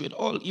not an issue at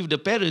all. If the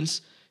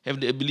parents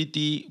have the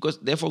ability, because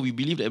therefore we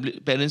believe that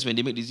parents, when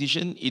they make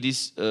decision, it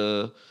is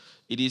a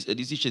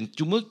decision.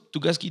 Cuma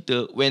tugas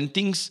kita when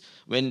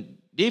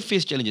they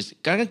face challenges.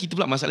 Kadang-kadang kita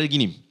pula masalah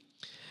gini.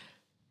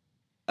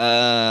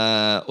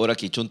 Orang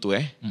contoh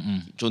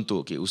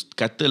contoh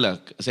katalah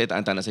saya tak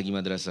hantar anak saya pergi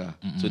madrasah,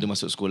 so dia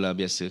masuk sekolah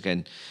biasa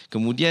kan,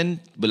 kemudian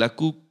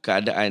berlaku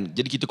keadaan,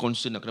 jadi kita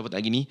concern kenapa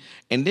tak gini,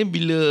 and then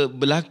bila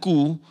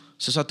berlaku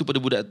sesuatu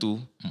pada budak tu,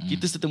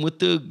 kita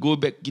serta-merta go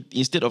back,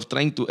 instead of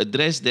trying to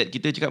address that,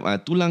 kita cakap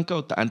tulang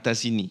kau tak hantar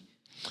sini.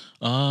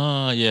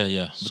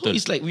 Betul. So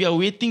it's like we are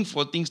waiting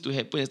for things to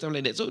happen and stuff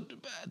like that. So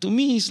to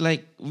me it's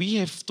like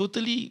we have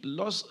totally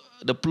lost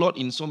the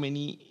plot in so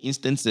many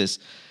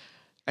instances.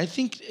 I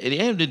think at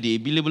the end of the day,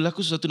 bila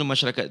berlaku sesuatu dalam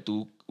masyarakat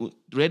tu,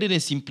 rather than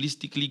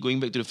simplistically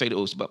going back to the fact that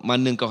sebab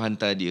mana kau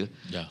hantar dia,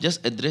 just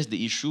address the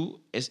issue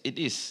as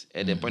it is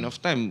at that point of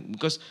time.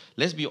 Because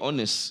let's be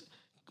honest,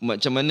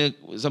 macam mana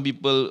some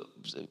people,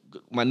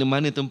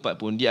 mana-mana tempat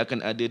pun dia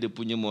akan ada dia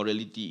punya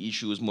morality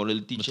issues,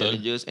 morality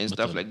challenges and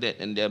stuff like that,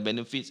 and there are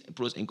benefits,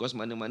 pros and cons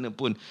mana-mana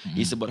pun.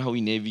 It's about how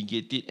we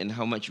navigate it and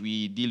how much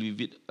we deal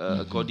with it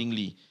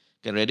accordingly.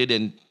 Kan, rather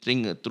than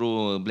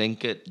throw a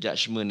blanket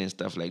judgement and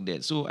stuff like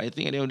that. So I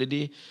think at the end of the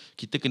day,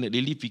 kita kena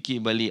really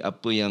fikir balik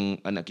apa yang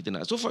anak kita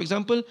nak. So for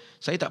example,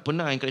 saya tak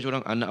pernah encourage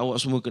orang, anak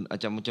awak semua kena,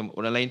 macam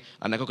orang lain,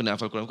 anak kau kena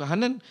hafal Quran.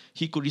 Hanan,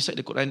 he could recite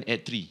the Quran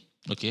at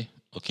 3. Okay.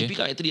 He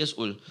pick up at 3 years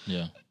old.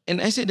 Yeah. And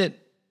I said that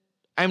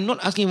I'm not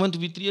asking him to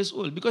be 3 years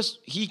old,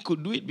 because he could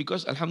do it,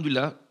 because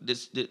Alhamdulillah,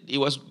 it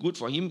was good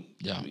for him.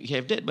 He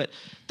have that, but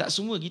tak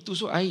semua gitu.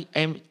 So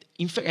I'm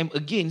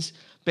against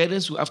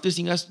parents who after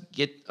seeing us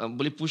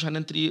boleh push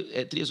Hanan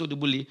at 3 years old, dia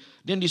boleh,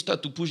 then they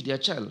start to push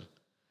their child.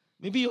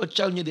 Maybe your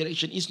childnya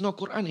direction is not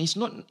Quran, it's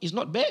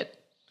not bad.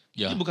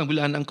 Dia bukan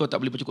bila anak kau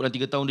tak boleh baca Quran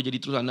 3 tahun, dia jadi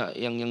terus anak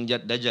yang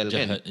dajal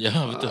kan.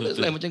 Betul.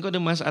 Like, macam kau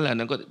ada masalah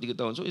anak kau 3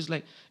 tahun. So it's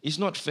like, it's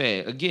not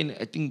fair. Again,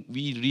 I think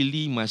we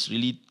must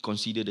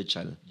consider the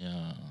child.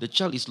 The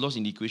child is lost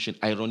in the equation.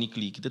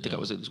 Ironically, kita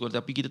tengok pasal sekolah,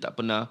 tapi kita tak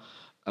pernah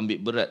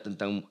ambil berat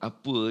tentang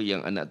apa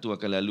yang anak tu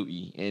akan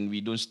lalui, and we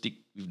don't stick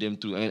with them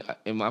through.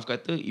 And maaf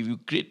kata, if you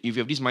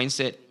have this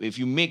mindset, if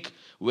you make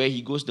where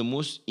he goes the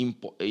most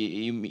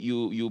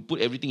you put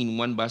everything in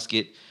one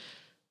basket.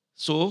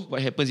 So what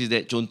happens is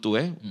that, contoh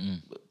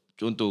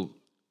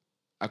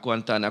aku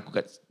hantar anak aku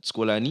kat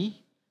sekolah ni,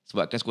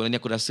 sebabkan sekolah ni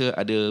aku rasa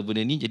ada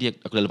benda ni, jadi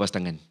aku dah lepas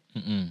tangan.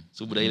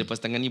 So budaya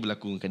lepas tangan ni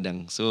berlaku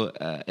kadang. So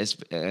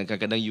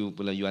kadang-kadang you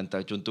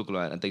hantar, contoh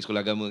kalau hantar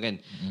sekolah agama kan,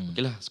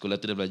 okay lah,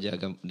 sekolah tu dah belajar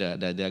agama, dah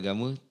ada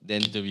agama,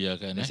 then kita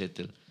biarkan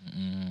settle.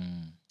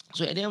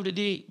 So at the end of the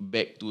day,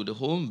 back to the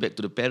home, back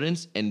to the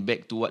parents, and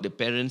back to what the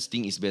parents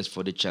think is best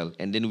for the child,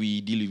 and then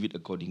we deal with it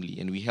accordingly,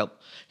 and we help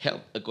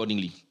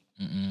accordingly.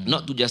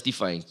 Not to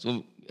justify.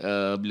 So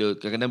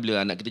kadang-kadang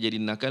bila anak kita jadi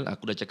nakal,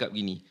 aku dah cakap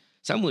gini.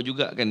 Sama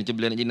juga kan, macam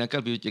bila anak jadi nakal,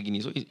 bila macam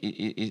gini. So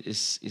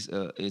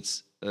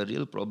it's a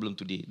real problem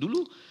today.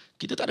 Dulu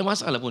kita tak ada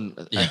masalah pun.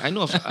 I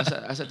know of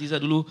asatiza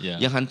dulu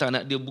yang hantar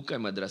anak dia bukan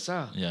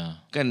madrasah.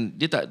 Kan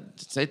dia tak,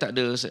 saya tak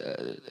ada,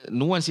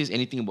 no one says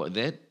anything about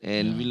that.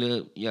 And bila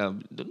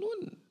no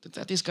one,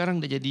 tapi sekarang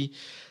dah jadi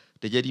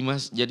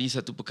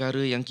satu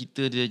perkara yang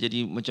kita dia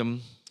jadi macam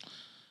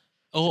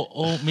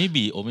or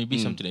maybe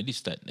something like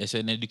this, as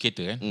an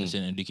educator as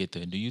an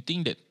educator, do you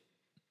think that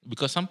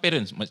because some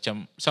parents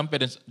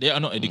they are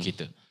not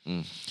educated,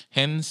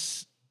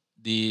 hence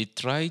they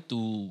try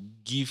to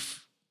give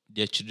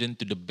their children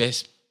to the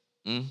best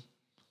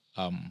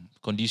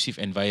conducive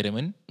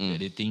environment that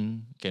they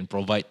think can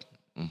provide.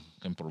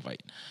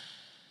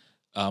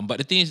 But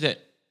the thing is that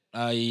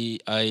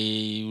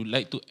I would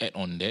like to add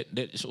on that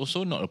is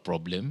also not a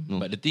problem.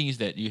 But the thing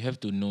is that you have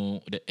to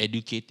know that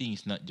educating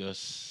is not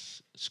just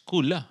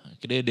school lah.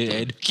 The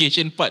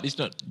education part is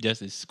not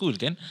just a school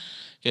kan.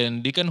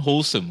 Dia kan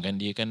wholesome kan,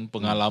 dia kan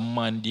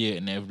pengalaman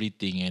dia and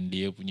everything, and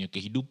dia punya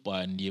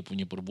kehidupan, dia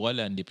punya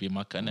perbualan, dia punya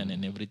makanan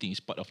and everything is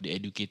part of the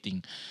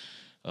educating.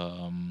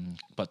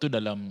 Lepas tu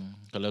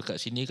kalau kat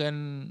sini kan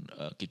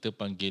kita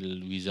panggil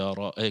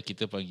Wizara,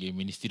 kita panggil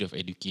Ministry of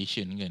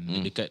Education kan.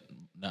 Dekat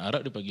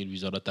Arab dia panggil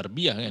wizarah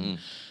tarbiyah kan.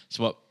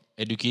 Sebab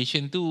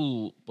education tu,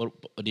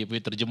 dia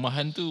punya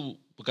terjemahan tu,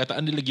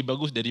 perkataan dia lagi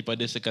bagus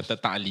daripada sekata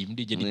ta'lim,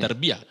 dia jadi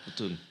tarbiyah.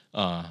 Betul.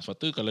 Sebab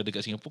tu kalau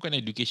dekat Singapura kan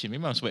education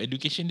memang, sebab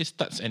education dia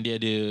starts and dia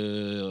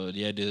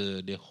ada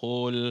the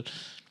whole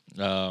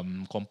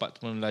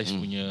compartmentalize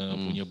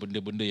punya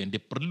benda-benda yang dia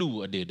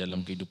perlu ada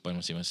dalam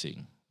kehidupan masing-masing.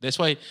 That's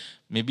why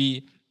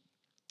maybe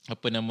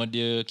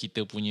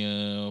kita punya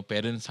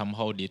parents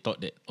somehow they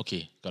thought that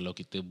okay, kalau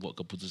kita buat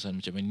keputusan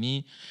macam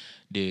ni,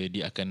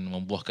 dia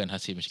akan membuahkan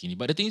hasil macam ni.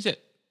 But the thing is that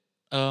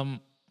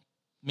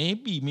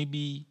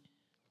maybe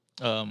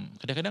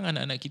kadang-kadang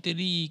anak-anak kita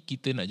ni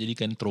kita nak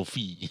jadikan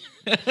trofi.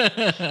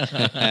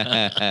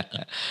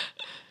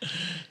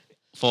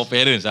 For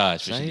parents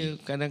especially.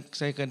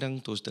 Saya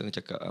kadang terus terang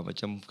cakap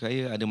macam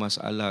saya ada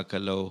masalah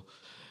kalau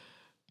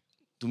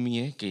to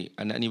me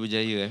anak ni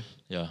berjaya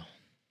Ya.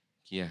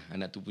 Okay,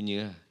 anak tu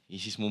punya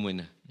it's his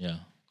moment lah. Ya.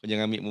 Kau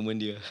jangan ambil moment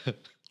dia.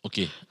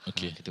 Okay.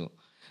 Tengok.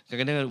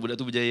 Kadang-kadang budak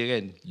tu berjaya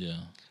kan.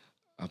 Ya.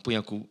 Apa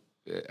yang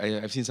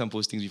I've seen some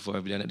postings before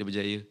bila anak dia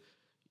berjaya,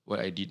 what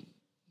I did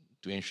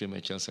to ensure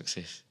my child's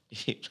success.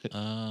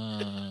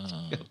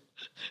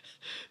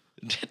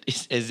 That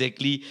is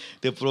exactly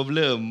the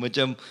problem.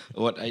 Macam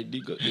what I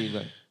did,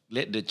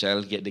 let the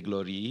child get the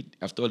glory.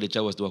 After all, the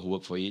child was the one who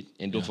worked for it.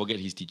 And don't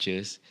forget his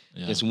teachers.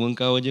 Dan semua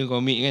kau je kau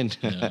ambil kan.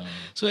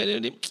 So at the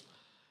end of the day,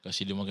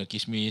 kasih dia makan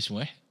kismis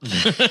semua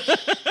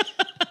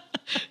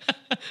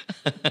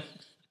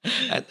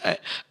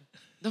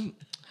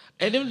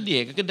At the end of the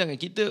day, kadang-kadang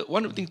kita,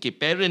 one of the things,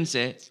 parents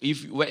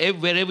if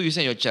wherever you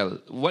send your child,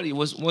 what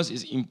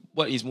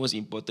is most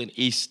important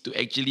is to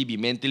actually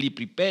be mentally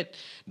prepared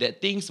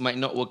that things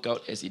might not work out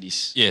as it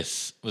is.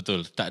 Yes,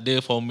 betul. Tak ada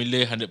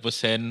formula 100%.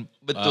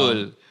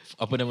 Betul.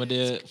 Apa nama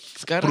dia?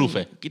 Sekarang, proof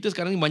kita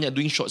sekarang ni banyak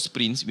doing short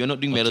sprints. We are not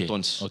doing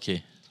marathons.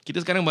 Okay.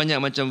 Kita sekarang banyak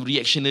macam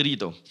reactionary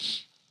tau.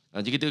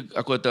 Jadi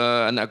aku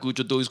kata anak aku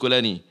contoh sekolah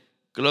ni,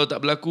 kalau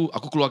tak berlaku,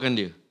 aku keluarkan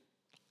dia.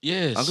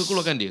 Yes. Aku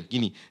keluarkan dia.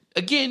 Gini.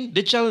 Again,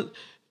 the child,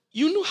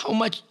 you know how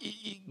much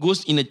it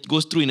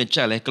goes through in a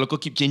child kalau kau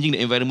keep changing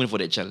the environment for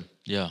that child.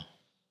 Yeah.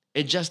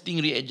 Adjusting,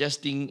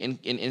 readjusting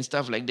and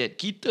stuff like that.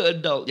 Kita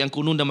adult yang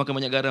konon dah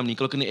makan banyak garam ni,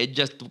 kalau kena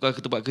adjust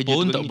ke tempat kerja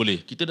pun tak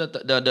boleh. Kita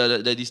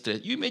dah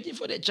distress. You imagine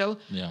for that child.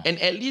 Yeah. And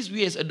at least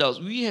we as adults,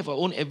 we have our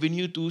own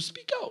avenue to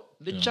speak out.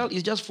 The child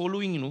is just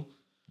following,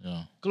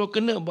 Yeah. Kalau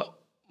kena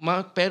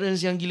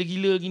parents yang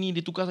gila-gila gini, dia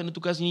tukar sana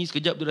tukar sini,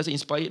 sekejap dia rasa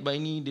inspired by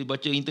ni, dia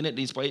baca internet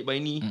dia inspired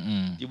by ni,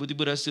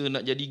 tiba-tiba rasa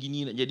nak jadi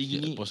gini.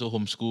 Lepas tu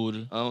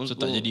homeschool. So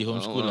tak jadi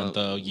homeschool,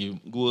 hantar pergi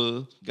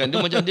gua. Kan dia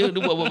macam dia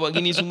buat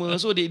gini semua.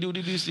 So they do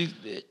this.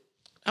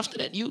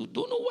 After that, you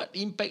don't know what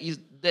impact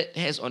that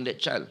has on that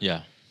child.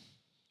 Yeah.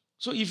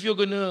 So if you're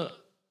gonna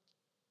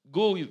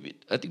go with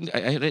it, I think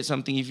I read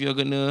something, if you're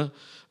gonna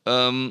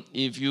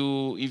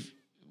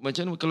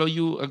macam kalau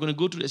you are going to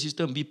go through that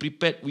system, be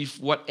prepared with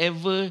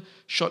whatever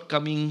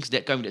shortcomings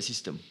that come with that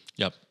system.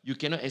 Yep. You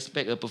cannot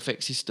expect a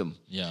perfect system.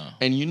 Yeah.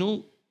 And at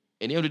the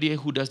end of the day,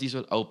 who does this?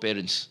 Our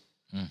parents.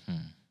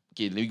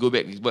 Okay, let me go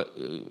back. But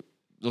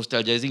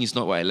nostalgizing is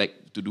not what I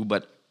like to do.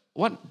 But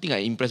one thing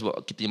I impressed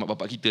about kita, mak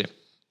bapak kita,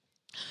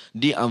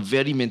 they are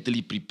very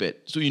mentally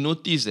prepared. So you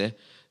notice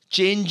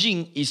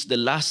changing is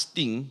the last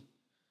thing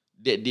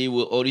that they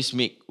will always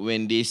make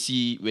when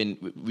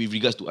with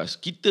regards to us.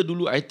 Kita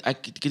dulu,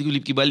 kita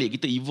fikir balik,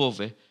 kita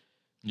evolve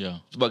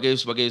Yeah.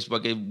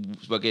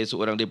 Sebagai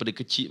seorang daripada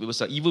kecil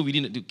besar, even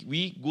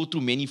we go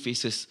through many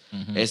phases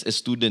as a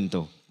student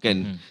tau.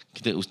 Kan?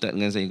 Kita ustaz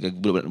dengan saya,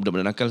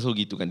 budak-budak nakal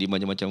selalu gitu kan. Dia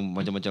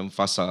macam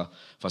fasa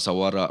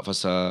warak,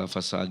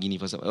 fasa gini,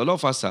 a lot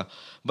of fasa.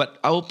 But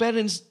our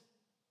parents,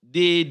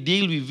 they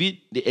deal with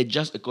it, they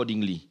adjust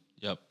accordingly.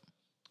 Yep.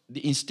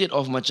 Instead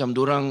of macam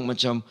dorang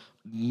macam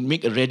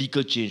make a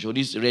radical change or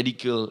this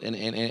radical and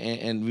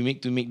we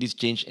make this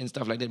change and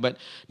stuff like that, but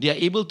they are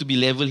able to be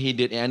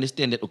level-headed and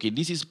understand that okay,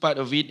 this is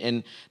part of it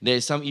and there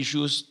are some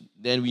issues,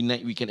 then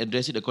we can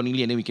address it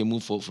accordingly and then we can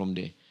move forward from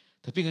there.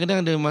 Tapi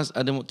kadang-kadang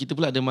kita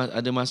pula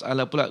ada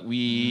masalah pula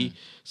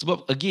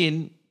sebab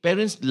again,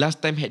 parents last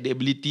time had the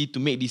ability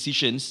to make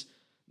decisions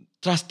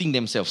trusting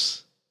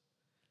themselves.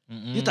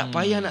 Dia tak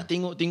payah nak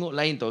tengok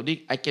lain tau.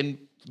 I can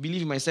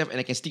believe in myself and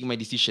I can stick my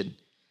decision.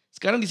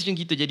 Sekarang decision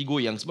kita jadi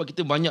goyang sebab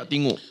kita banyak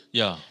tengok.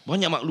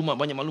 Banyak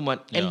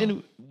maklumat. And then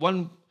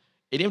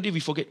at the end of the day we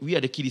forget we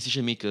are the key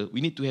decision maker.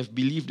 We need to have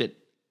belief that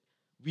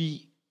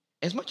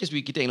as much as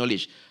kita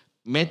acknowledge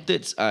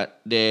methods are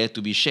there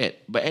to be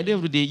shared, but at the end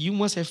of the day you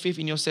must have faith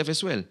in yourself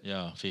as well.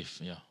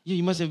 Faith. Yeah,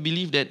 you must have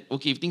belief that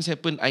okay, if things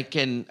happen, I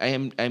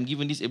am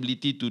given this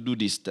ability to do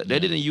this.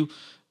 Rather than you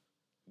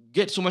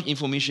get so much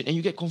information and you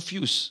get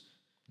confused.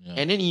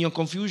 And then in your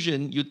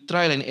confusion you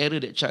trial and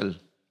error that child.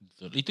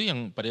 Itu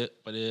yang pada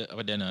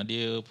Dana,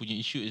 dia punya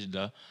issue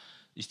adalah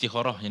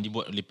istikharah yang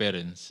dibuat oleh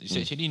parents. It's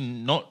actually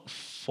not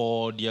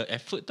for their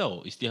effort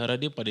tau. Istikharah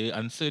dia pada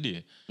answer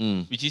dia.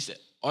 Which is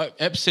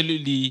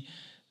absolutely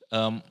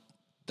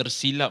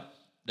tersilap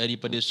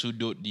daripada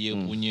sudut dia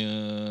punya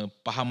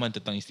pahaman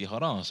tentang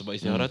istikharah. Sebab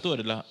istikharah tu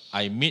adalah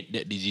I made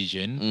that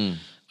decision.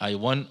 I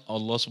want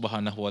Allah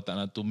Subhanahu Wa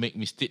Taala to make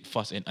me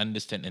steadfast and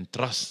understand and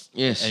trust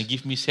and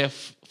give me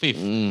self faith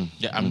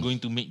that I'm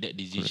going to make that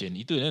decision.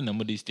 Itu kan nama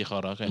dia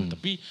istikharah kan.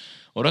 Tapi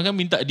orang kan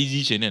minta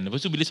decision kan.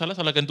 Lepas tu bila salah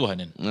salahkan Tuhan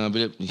kan.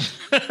 Bila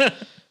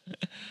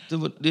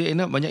dia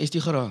enak banyak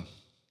istikharah.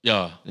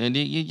 Ya. Dan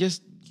dia just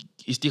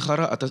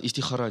istikharah atas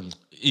istikharah ni.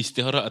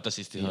 Istikharah atas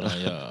istikharah.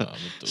 Ya,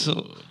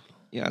 betul.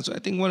 So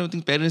I think one of the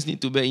things parents need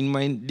to bear in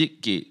mind,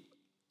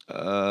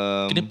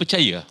 kena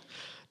percaya.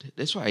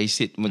 That's why I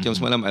said macam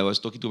semalam I was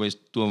talking to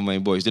two of my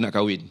boys, dia nak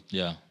kahwin.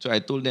 Yeah. So I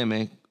told them,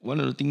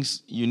 one of the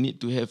things you need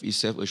to have is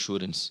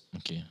self-assurance.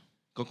 Okay.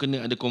 Kau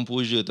kena ada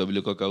composure tau bila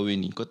kau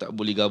kahwin ni. Kau tak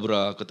boleh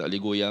gabra, kau tak boleh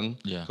goyang.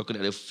 Yeah. Kau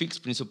kena ada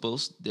fixed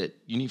principles that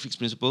you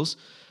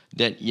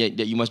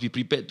must be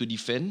prepared to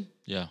defend.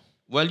 Yeah.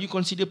 While you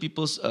consider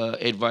people's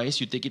advice,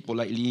 you take it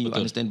politely, you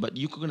understand, but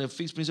you kena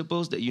fixed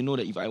principles that you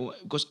know that if I want,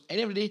 because at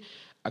the end of the day,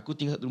 aku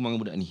tinggal satu rumah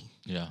dengan budak ni.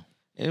 Yeah.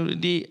 At the end of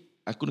the day,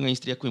 aku dengan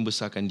isteri aku yang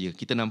besarkan dia.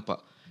 Kita nampak.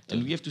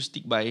 And we have to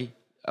stick by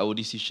our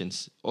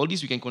decisions. All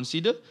this we can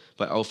consider,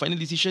 but our final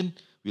decision,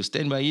 we'll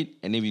stand by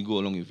it and then we go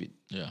along with it.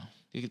 Yeah.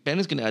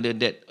 Parents kena ada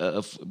that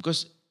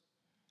because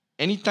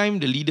anytime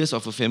the leaders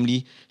of a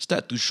family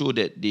start to show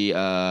that they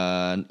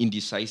are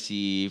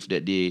indecisive,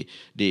 that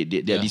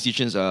their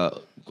decisions are,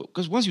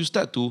 because once you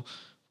start to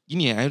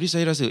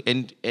saya rasa,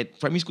 and at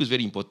primary school is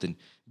very important.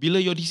 Bila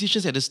your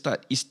decisions at the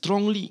start is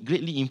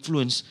greatly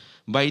influenced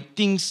by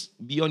things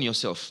beyond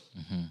yourself.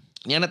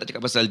 Ni anak tak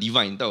cakap pasal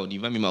divine tau.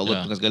 Divine memang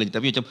Allah tukar segala.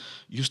 Tapi macam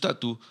you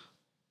start to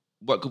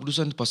buat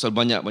keputusan pasal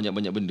banyak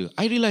benda.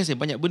 I realise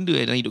banyak benda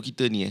dalam hidup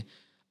kita ni.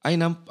 I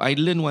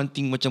learn one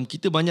thing, macam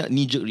kita banyak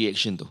knee-jerk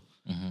reaction tu.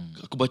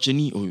 Aku baca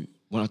ni,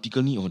 one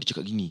article ni, dia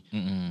cakap gini.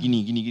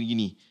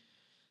 Gini.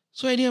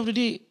 So at the end of the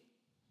day,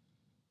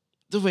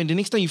 so when the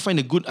next time you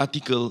find a good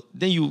article,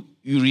 then you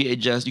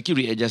readjust, you keep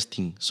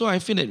readjusting. So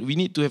I feel that we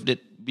need to have that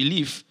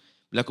belief.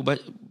 Bila aku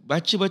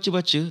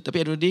baca, tapi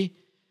at the end of the day,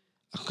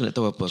 aku nak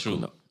tahu apa aku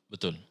nak.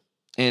 Betul.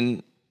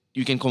 And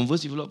you can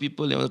converse with a lot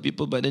of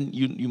people, but then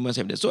you must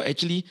have that. So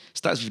actually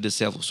starts with the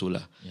self also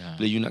lah. Yeah.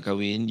 Bila you nak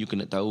kahwin, you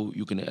kena tahu,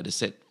 you kena ada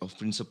set of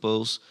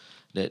principles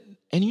that,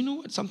 and you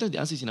know what, sometimes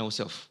the answer is in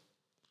ourselves.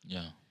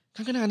 Yeah.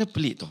 Kadang-kadang ada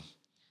pelik tau.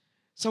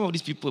 Some of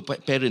these people,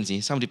 parents,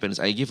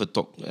 I gave a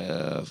talk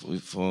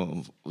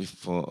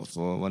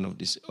for one of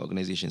these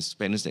organizations,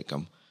 parents that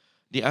come.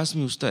 They asked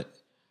me, Ustaz,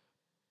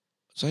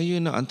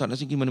 saya nak hantar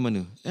anak saya pergi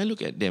mana-mana. I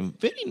look at them,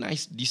 very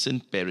nice,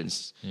 decent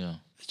parents. Yeah.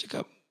 I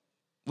cakap,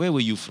 where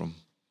were you from?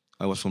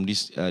 I was from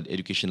this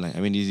education line.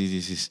 I mean,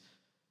 this.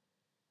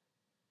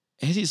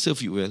 Has it served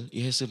you well?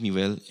 It has served me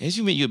well. Has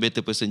you made you a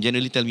better person?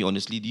 Generally, tell me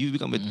honestly, do you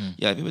become better?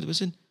 Yeah, I'm a better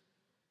person.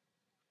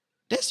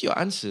 That's your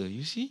answer,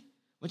 you see?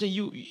 Macam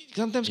you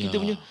sometimes kita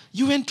punya,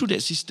 you went through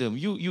that system.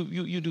 You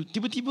do.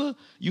 Tiba-tiba,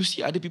 you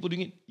see other people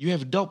doing it. You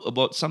have doubt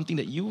about something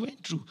that you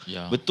went through.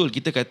 Yeah. Betul,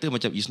 kita kata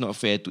macam it's not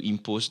fair to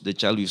impose the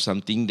child with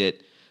something that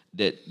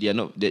they are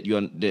not, that you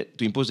are, that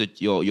to impose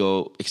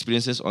your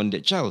experiences on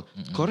that child.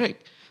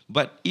 Correct.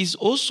 But it is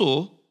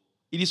also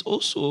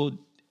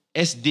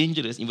as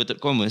dangerous, inverted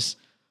commas,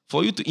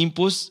 for you to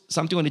impose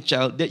something on a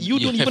child that you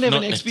don't even have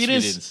an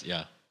experience.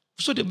 Yeah.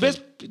 So the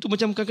best itu,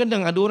 macam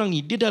kadang-kadang ada orang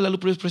ni, dia dah lalu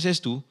proses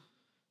tu,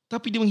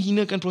 tapi dia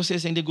menghinakan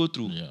proses yang dia go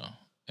through. Yeah.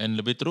 And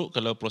lebih teruk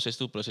kalau proses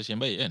tu proses yang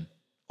baik kan.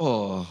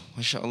 Oh,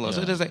 Masya Allah.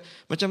 So that's like,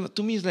 macam,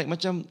 to me it's like,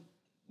 macam,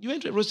 you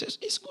went through a process,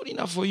 it's good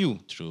enough for you.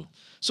 True.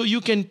 So you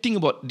can think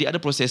about the other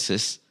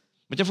processes.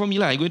 Macam for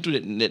me lah, I go through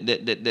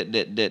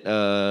that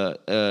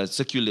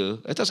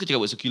circular. I tak suka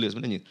cakap about circular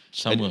sebenarnya.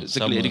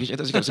 Circular education.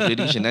 I tak suka circular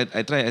education.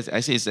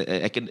 I say it's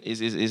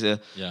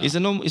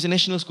a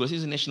national school.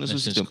 It's a national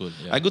school system.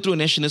 I go through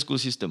a national school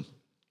system.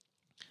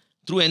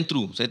 Through and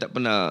through. Saya tak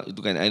pernah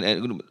itu kan.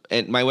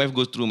 And my wife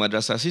goes through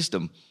Madrasah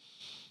system.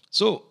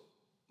 So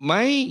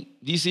my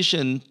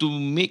decision to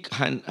make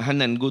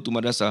Hanan go to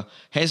Madrasah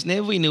has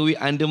never in a way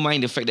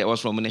undermined the fact that I was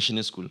from a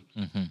national school.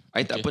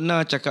 I tak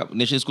pernah cakap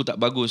national school tak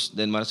bagus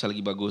dan Madrasah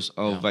lagi bagus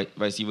or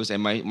vice versa.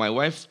 And my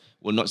wife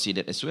will not say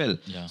that as well.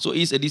 Yeah. So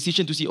it's a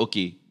decision to see,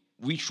 okay,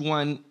 which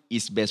one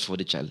is best for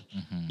the child.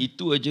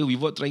 Itu aja,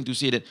 without trying to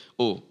say that,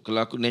 kalau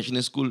aku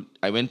national school,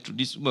 I went through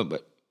this,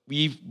 but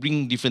we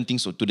bring different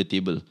things to the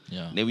table.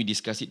 Yeah. Then we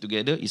discuss it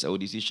together, it's our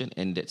decision,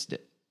 and that's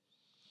that.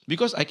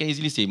 Because I can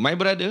easily say, my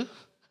brother,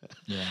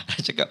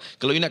 cakap,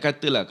 kalau you nak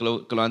kata lah,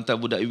 kalau hantar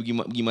budak you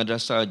pergi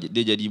madrasah,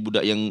 dia jadi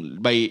budak yang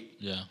baik.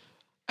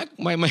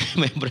 My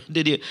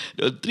brother, dia,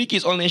 the 3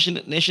 kids all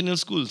national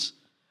schools.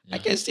 I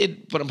can say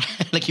perempuan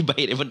lagi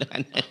baik daripada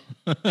Hanan.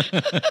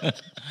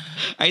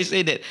 I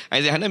say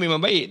Hanan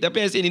memang baik, tapi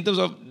I say in terms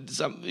of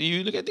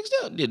you look at things,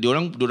 dia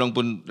orang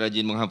pun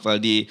rajin menghafal.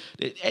 At the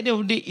end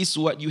of the day is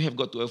what you have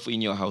got to offer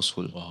in your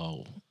household.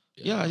 Wow.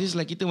 Yeah, it's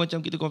like kita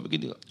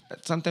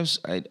sometimes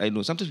I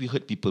know sometimes we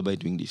hurt people by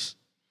doing this.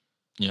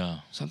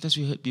 Yeah. Sometimes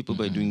we hurt people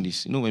by doing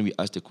this. You know, when we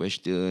ask the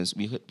questions,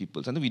 we hurt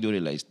people. Sometimes we don't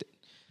realize that.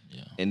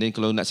 And then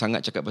kalau nak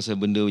sangat cakap pasal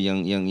benda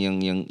yang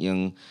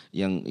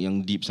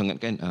deep sangat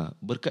kan,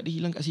 berkat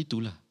dia hilang kat situ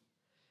lah.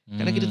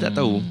 Kadang kita tak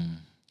tahu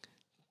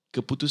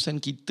keputusan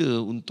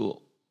kita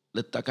untuk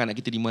letakkan anak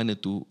kita di mana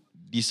tu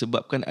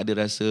disebabkan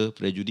ada rasa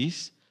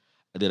prejudis,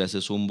 ada rasa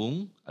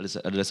sombong,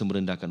 ada rasa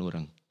merendahkan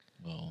orang.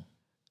 Wow.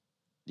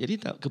 Jadi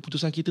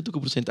keputusan kita tu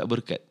keputusan yang tak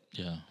berkat.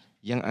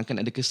 Yang akan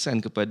ada kesan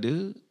kepada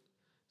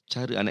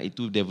cara anak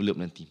itu develop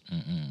nanti.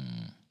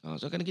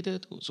 So kadang kita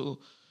tu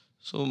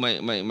so my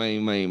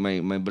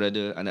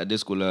brother, anak dia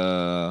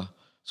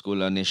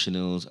sekolah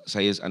national,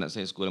 anak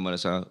saya sekolah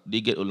madrasah, they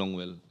get along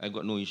well. I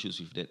got no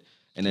issues with that.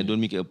 And I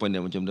don't make it a point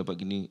that macam dapat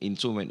gini.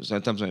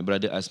 Sometimes my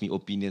brother ask me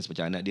opinions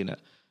macam anak dia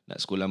nak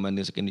sekolah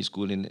mana, secondary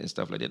school and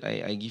stuff like that.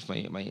 I give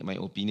my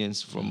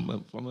opinions from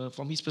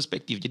his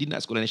perspective. Jadi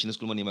nak sekolah national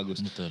school mana yang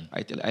bagus. Betul.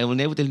 I will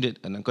never tell him that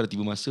anak kau dah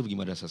tiba masa pergi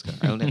madrasah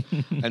sekarang.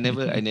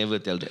 I never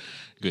tell that.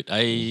 Good.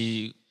 I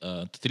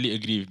totally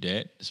agree with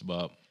that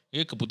sebab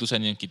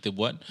keputusan yang kita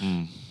buat,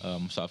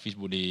 Ustaz Hafiz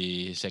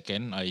boleh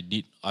second. I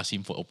did ask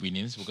him for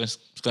opinions. Bukan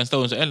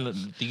setahun,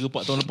 3-4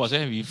 tahun lepas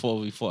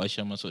before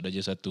Aisyah masuk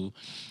darjah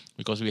 1,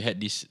 because we had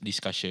this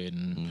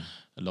discussion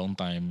a long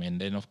time,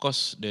 and then of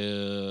course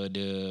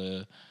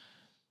the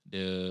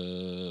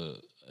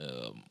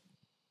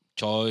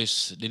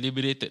choice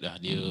deliberated lah.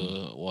 Dia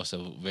was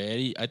a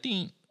very, I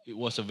think it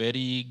was a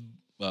very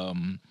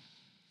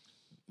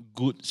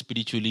good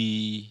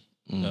spiritually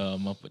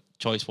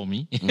choice for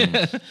me.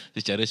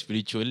 Secara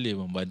spiritual dia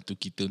membantu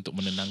kita untuk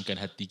menenangkan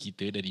hati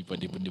kita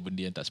daripada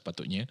benda-benda yang tak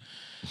sepatutnya.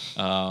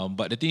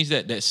 But the thing is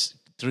that's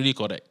truly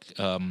correct.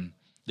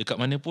 Dekat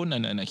mana pun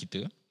anak-anak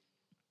kita,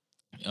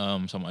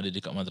 sama ada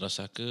dekat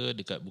madrasah ke,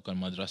 dekat bukan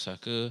madrasah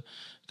ke,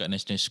 dekat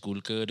national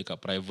school ke,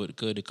 dekat private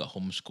ke, dekat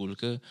homeschool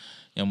ke,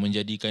 yang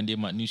menjadikan dia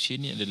manusia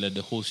ni adalah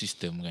the whole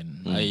system kan.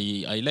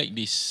 I like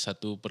this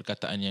satu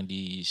perkataan yang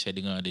saya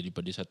dengar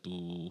daripada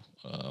satu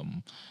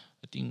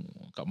I think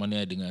kat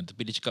mana dengar,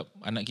 tapi dia cakap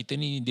anak kita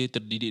ni dia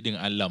terdidik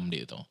dengan alam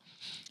dia tau.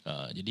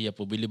 Jadi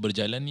apabila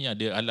berjalan ni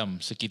ada alam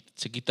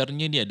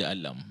sekitarnya, dia ada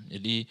alam.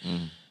 Jadi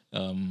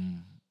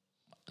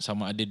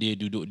sama ada dia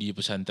duduk di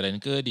pesantren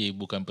ke, dia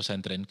bukan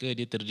pesantren ke,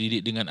 dia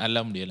terdidik dengan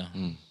alam dia lah.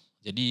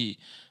 Jadi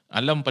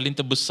alam paling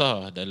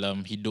terbesar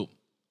dalam hidup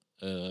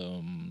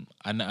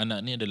anak-anak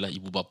ni adalah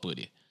ibu bapa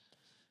dia.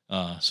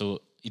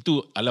 So itu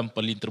alam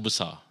paling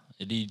terbesar.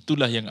 Jadi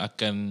itulah yang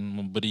akan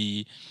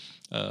memberi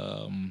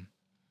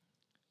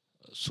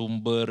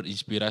sumber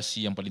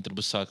inspirasi yang paling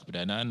terbesar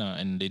kepada anak-anak,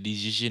 and the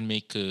decision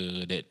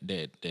maker that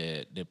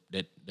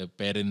the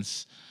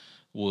parents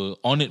were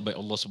honored by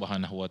Allah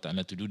Subhanahu Wa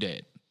Taala to do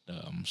that.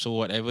 So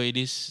whatever it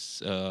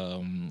is,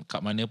 kat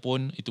mana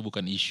pun itu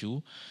bukan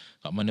isu.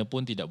 Kat mana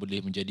pun tidak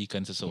boleh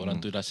menjadikan seseorang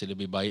tu rasa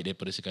lebih baik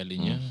daripada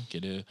sekalinya.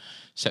 Kira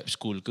sap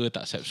school ke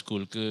tak sap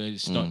school ke,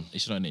 it's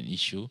not an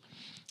issue.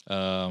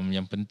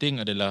 Yang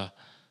penting adalah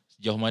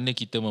sejauh mana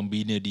kita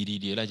membina diri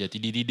dia lah,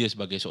 jati diri dia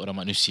sebagai seorang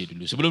manusia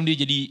dulu. Sebelum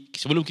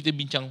kita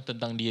bincang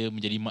tentang dia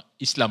menjadi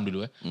Islam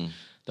dulu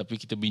tapi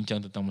kita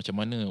bincang tentang macam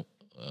mana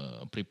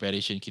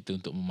preparation kita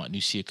untuk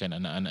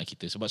memanusiakan anak-anak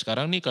kita. Sebab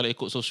sekarang ni kalau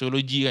ikut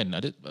sosiologi kan,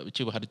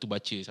 hari tu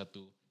baca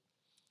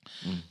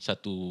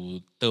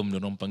satu term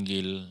diorang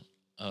panggil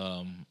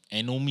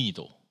anomy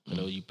tu.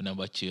 Kalau you pernah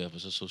baca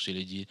pasal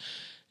sosiologi,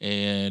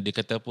 dia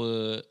kata apa,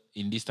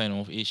 in this time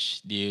of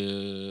age dia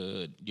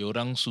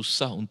orang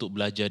susah untuk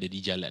belajar dari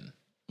jalan.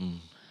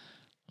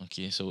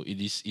 Okay, so it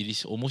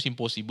is almost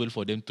impossible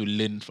for them to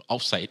learn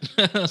outside.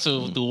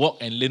 So to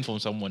walk and learn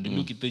from someone.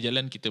 Dulu kita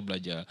jalan, kita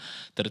belajar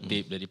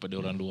tertib daripada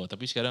orang luar.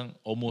 Tapi sekarang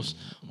almost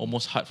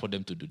hard for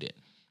them to do that.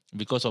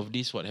 Because of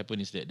this, what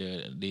happened is that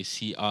they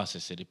see us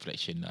as a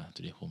reflection to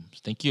their homes.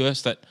 Thank you,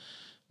 Ustaz,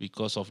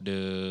 because of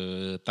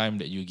the time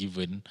that you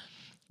given.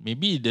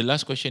 Maybe the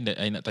last question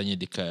that I nak tanya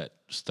dekat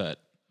Ustaz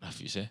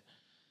Hafiz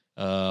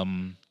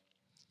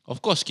of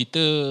course kita,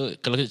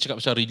 kalau kita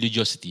cakap pasal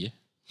religiosity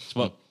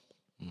sebab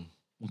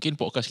mungkin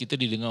podcast kita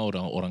didengar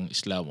orang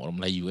Islam, orang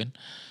Melayu kan.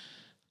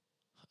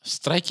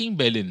 Striking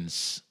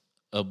balance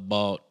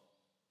about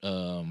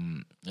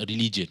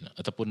religion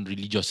ataupun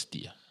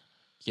religiosity.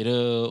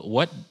 Kira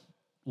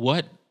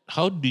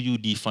how do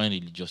you define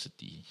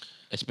religiosity,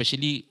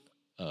 especially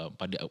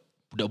pada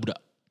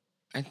budak-budak?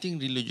 I think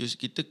religious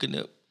kita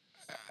kena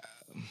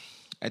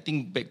I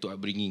think back to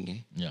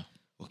upbringing Yeah.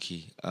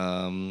 Okay.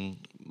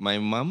 My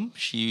mum,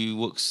 she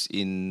works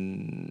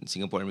in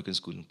Singapore American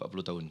School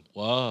 40 tahun.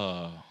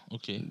 Wow.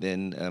 Okay.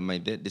 Then my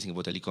dad, dia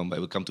Singapore Telecom, but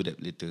I will come to that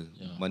later.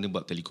 Yeah. Mana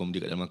bab Telecom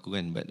dia kat dalam aku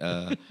kan.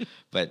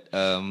 But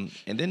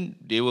and then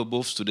they were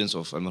both students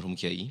of almarhum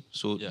Kiai.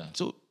 So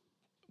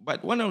but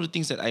one of the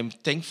things that I'm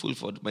thankful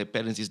for my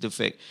parents is the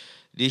fact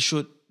they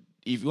should,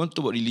 if you want to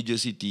talk about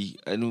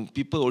religiosity, I know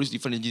people always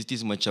define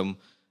religiosity macam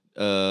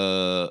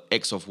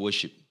acts of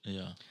worship.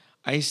 Yeah.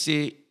 I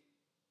say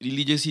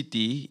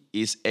religiosity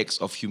is acts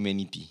of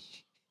humanity.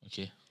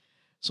 Okay.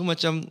 So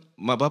macam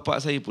mak bapak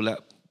saya pula,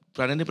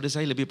 peranan daripada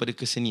saya lebih pada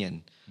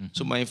kesenian.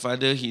 So my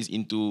father, he's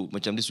into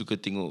macam dia suka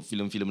tengok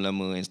filem-filem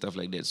lama and stuff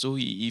like that. So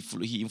he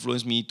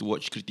influenced me to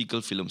watch critical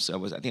films. I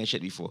think I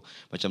shared before.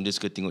 Macam dia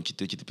suka tengok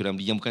cerita-cerita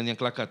Piramli yang bukan yang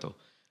kelakar tau.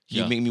 He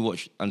make me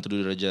watch Antara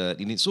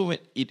Derajat. So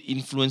it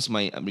influenced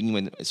my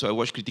upbringing. So I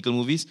watched critical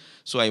movies.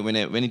 So when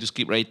I went into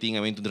script writing,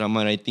 I went to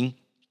drama writing.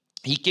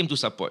 He came to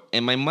support,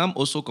 and my mum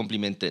also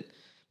complimented.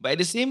 But at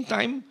the same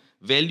time,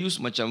 values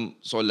macam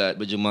solat,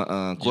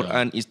 berjemaah,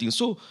 Quran, isting.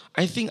 So,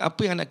 I think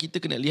apa yang anak kita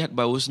kena lihat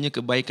bahawasanya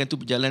kebaikan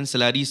tu berjalan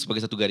selari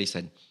sebagai satu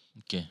garisan.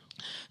 Okay.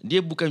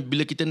 Dia bukan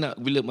bila kita nak,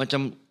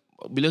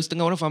 bila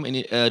setengah orang faham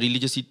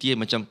religiosity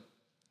macam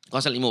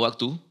kau salat 5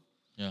 waktu.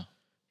 Yeah.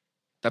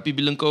 Tapi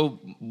bila kau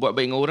buat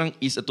baik dengan orang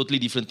is a totally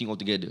different thing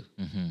altogether.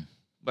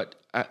 But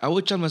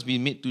our child must be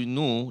made to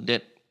know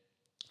that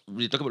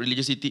when we talk about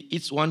religiosity,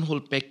 it's one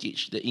whole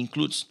package that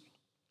includes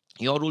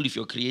your role with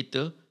your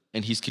creator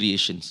and his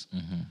creations.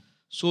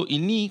 So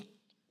ini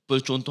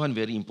percontohan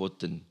very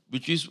important,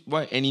 which is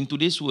why, and in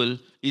today's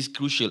world is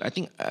crucial. I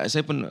think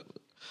saya pun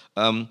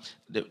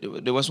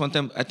there was one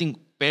time, I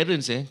think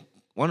parents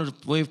one of the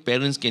way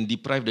parents can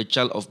deprive the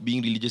child of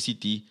being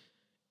religiosity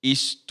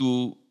is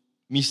to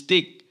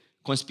mistake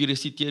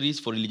conspiracy theories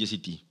for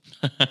religiosity.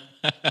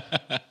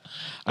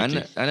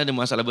 Okay. Anak ada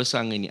masalah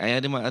besar dengan ini.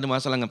 Ada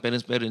masalah dengan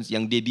parents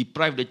yang they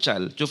deprive the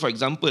child. So for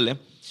example,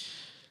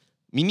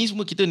 ini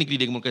semua kita negeri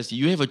demokrasi.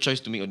 You have a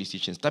choice to make your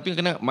decisions. Tapi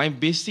kadang my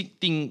basic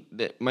thing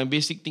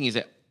is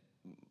that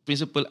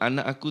principle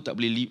anak aku tak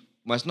boleh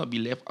must not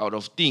be left out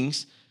of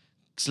things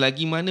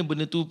selagi mana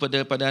benda tu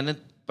pada anak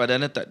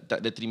tak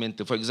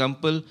detrimental. For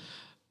example,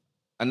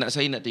 anak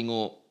saya nak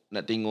tengok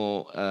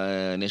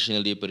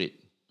National Day Parade.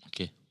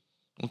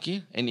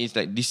 Okay, and it's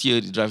like this year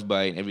drive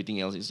by and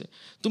everything else.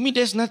 To me,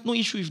 there's no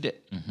issue with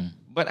that.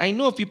 But I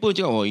know people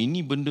cakap,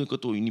 ini benda kau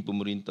tahu, ini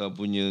pemerintah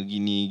punya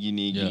gini,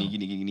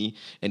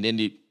 and then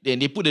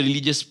they put the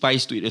religious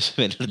spice to it as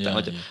well.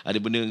 Macam ada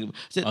benda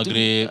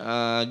Maghrib,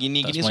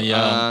 gini.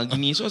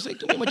 So it's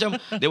like to me macam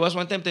there was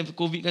one time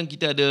COVID kan,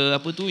 kita ada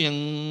apa tu yang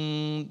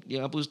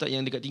apa ustaz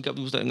yang dekat tingkap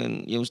tu, ustaz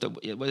dengan yang ustaz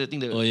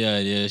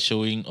they're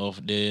showing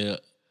of the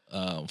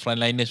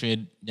frontliners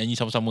punya nyanyi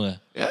sama-sama.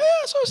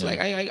 So it's like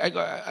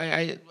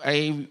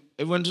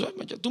everyone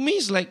macam, to me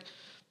it's like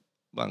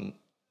bang,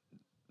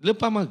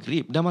 lepas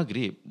maghrib dah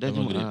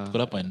pukul 8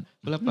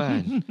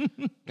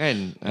 kan.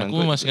 Aku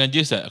memang sengaja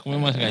Ustaz. Aku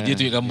memang sengaja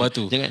tunjuk gambar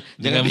tu.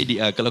 Jangan ambil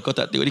dia. Kalau kau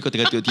tak tengok ni, kau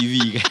tengah tengok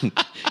TV kan.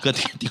 Kau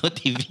tengah tengok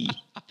TV.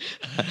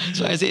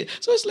 So I say,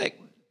 so it's like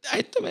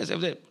I tell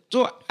myself that.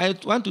 So I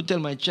want to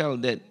tell my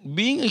child that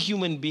being a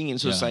human being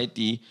in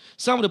society,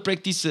 some of the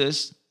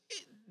practices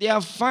they are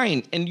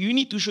fine, and you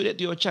need to show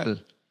that to your child.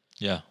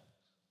 Yeah.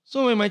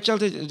 So when my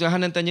child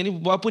Hanan tanya ni,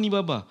 buat apa ni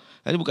baba?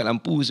 Ini buka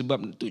lampu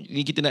sebab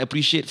ni kita nak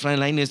appreciate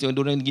frontliners,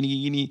 orang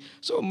gini.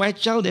 So my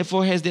child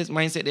therefore has that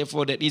mindset,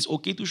 therefore that it's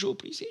okay to show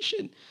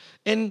appreciation.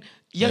 And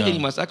yang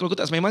jadi masalah kalau kau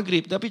tak sembahyang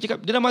maghrib tapi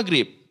cakap dia dah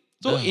maghrib.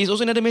 So it's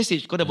also another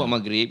message. Kau dah buat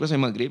maghrib, kau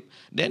sembahyang maghrib,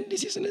 then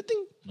this is another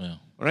thing.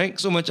 Right?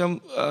 So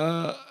macam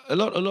a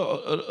lot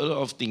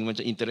of things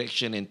macam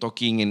interaction and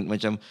talking and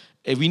macam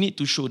we need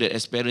to show that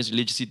as parents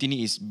religiosity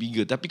ni is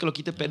bigger. Tapi kalau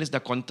kita parents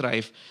dah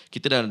contrive,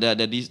 kita dah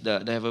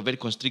have a very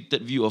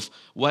constricted view of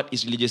what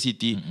is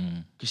religiosity,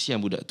 kesian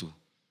budak tu.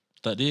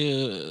 Tak,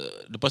 dia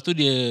lepas tu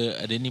dia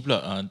ada ni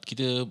pula,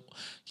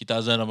 kita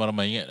azan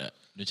ramai-ramai, ingat tak?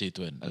 Dia macam itu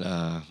kan.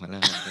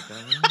 Malah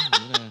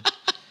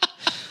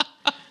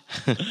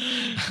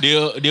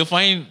dia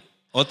find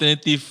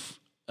alternative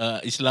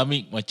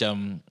Islamic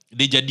macam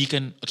dia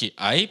jadikan. Okay,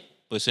 I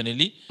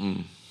personally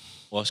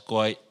was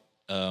quite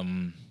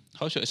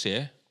how should I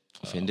say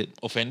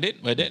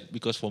offended by that,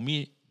 because for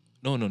me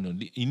no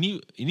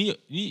ini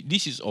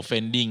this is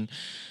offending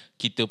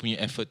kita punya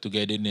effort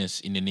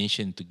togetherness in the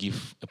nation to give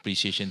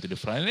appreciation to the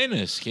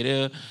frontliners.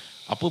 Kira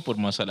apa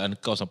permasalahan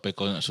kau sampai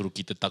kau nak suruh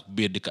kita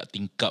takbir dekat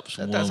tingkap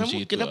semua macam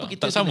itu. Kenapa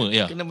kita tak sama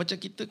ya? Macam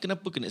kita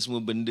kenapa kena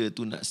semua benda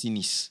tu nak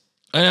sinis?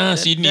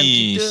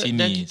 Sinis.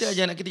 Dan kita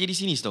ajar anak kita jadi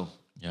sinis tau.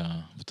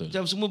 Ya, betul.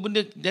 Macam semua benda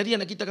dari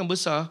anak kita akan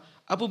besar,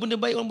 apa benda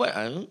baik orang buat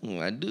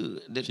ada.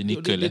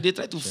 They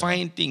try to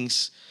find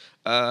things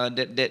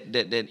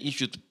that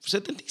issue.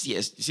 Certain things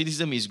yes,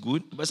 cynicism is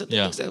good, but certain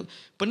things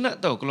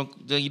penat tau kalau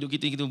dalam hidup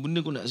kita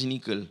benda kau nak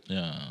cynical.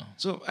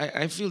 So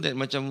I feel that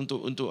macam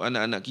untuk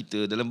anak-anak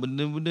kita dalam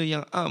benda-benda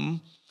yang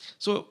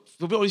so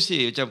people always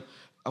say macam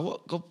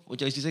kau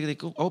macam isteri saya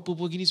kata, awak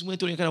apa gini semua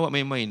itu kan awak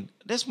main-main.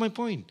 That's my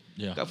point.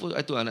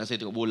 Itu anak saya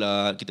tengok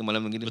bola, kita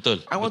malam begini.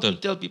 Betul. I want to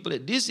tell people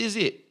that this is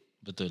it.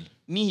 Betul.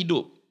 Ni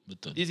hidup.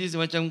 Betul. This is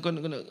macam kau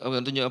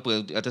tunjuk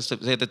apa atas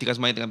saya tertikas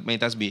main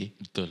tasbih.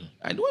 Betul.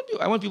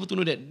 I want people to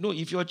know that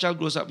if your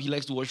child grows up, he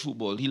likes to watch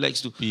football, he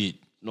likes to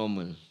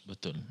normal.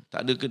 Betul.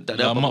 Tak ada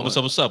apa-apa. Mak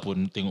besar-besar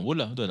pun tengok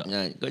bola, betul tak?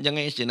 Kau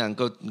jangan action lah.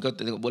 Kau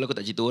tengok bola, kau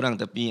tak cerita orang,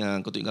 tapi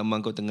kau tunjuk gambar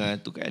kau tengah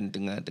tu kan,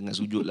 tengah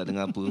sujud lah,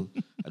 tengah apa.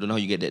 I don't know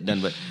how you get that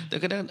done, but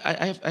kadang-kadang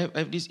I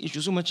have this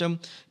issue. So macam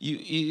it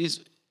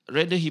is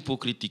rather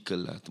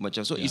hypocritical lah.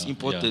 Macam so it's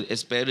important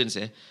as parents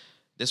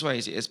That's why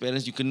I say as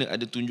parents you kena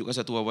ada tunjukkan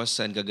satu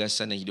wawasan,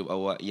 gagasan dalam hidup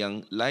awak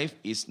yang life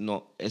is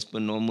not as per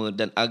normal,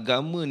 dan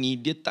agama ni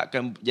dia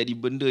takkan jadi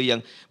benda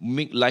yang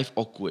make life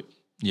awkward.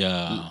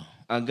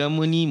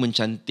 Agama ni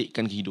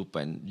mencantikkan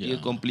kehidupan. Dia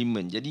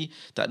compliment. Jadi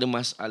tak ada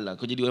masalah.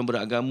 Kau jadi orang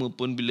beragama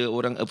pun bila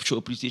orang show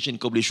appreciation,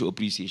 kau boleh show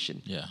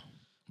appreciation.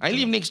 I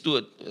live next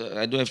to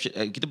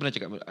kita pernah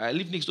cakap, I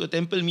live next to a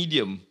temple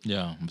medium.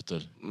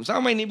 Betul.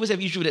 Some of my neighbours have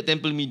issue with that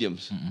temple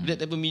mediums.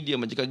 That temple medium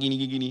macam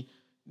gini.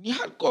 Ni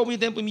hardcore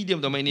punya temple medium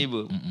tau my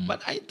neighbour.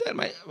 But I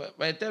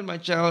tell my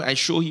child, I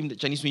show him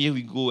that Chinese New Year we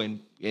go and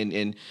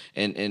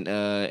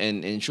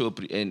show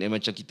and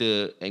macam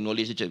kita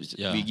acknowledge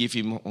we give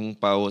him hong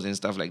paos and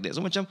stuff like that.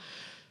 So macam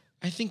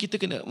I think kita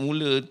kena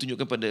mula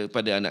tunjukkan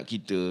pada anak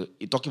kita,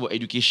 talking about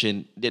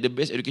education, that the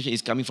best education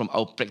is coming from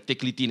our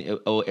practicality in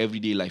our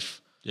everyday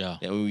life.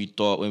 And when we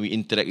talk, when we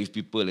interact with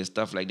people and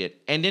stuff like that.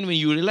 And then when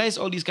you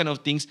realize all these kind of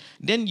things,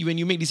 then when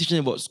you make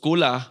decision about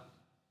sekolah,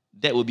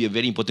 that will be a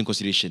very important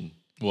consideration.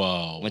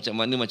 Macam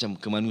mana macam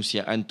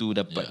kemanusiaan tu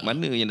dapat,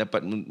 mana yang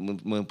dapat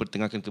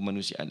mempertengahkan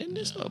kemanusiaan. And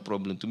that's not a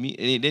problem to me.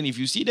 And then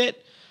if you see that,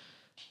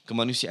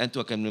 kemanusiaan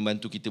tu akan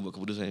membantu kita buat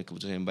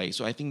keputusan yang baik.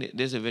 So I think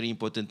that's a very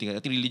important thing.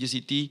 I think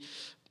religiosity,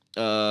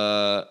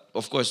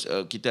 of course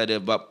kita ada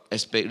bab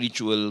aspek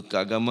ritual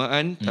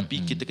keagamaan,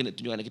 tapi kita kena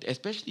tunjuk anak kita,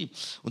 especially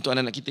untuk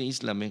anak-anak kita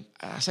Islam.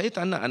 Saya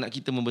tak nak anak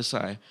kita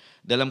membesar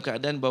dalam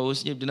keadaan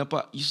bahawasanya dia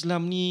nampak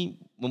Islam ni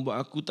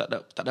membuat aku tak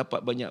dapat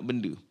banyak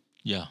benda.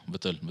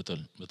 Betul.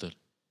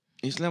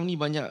 Islam ni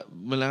banyak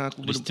melarang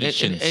aku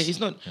restrictions. It's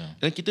not.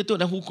 Dan kita tu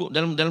dalam hukum,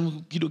 dalam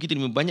hidup kita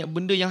ni banyak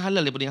benda yang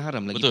halal daripada yang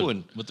haram lagi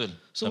pun. Betul.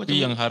 So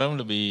tapi yang haram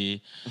lebih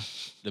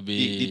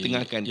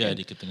ditengahkan.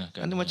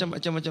 Diketengahkan. Macam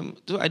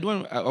so I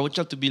don't want our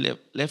child to be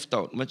left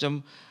out.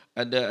 Macam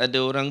ada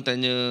orang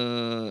tanya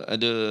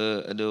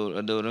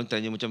orang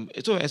tanya macam,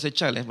 so as a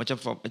child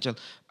macam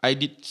I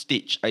did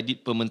stage, I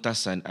did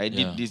pementasan, I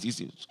did this.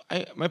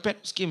 My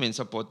parents came and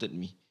supported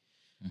me.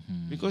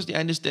 Because they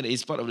understand that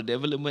it's part of the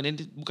development, and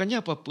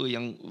bukannya apa-apa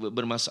yang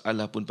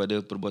bermasalah pun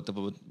pada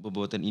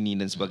perbuatan ini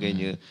dan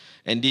sebagainya.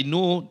 And they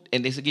know,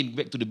 and that's again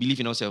back to the belief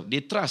in ourselves.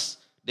 They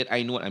trust that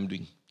I know what I'm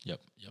doing.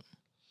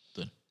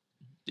 Betul.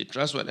 They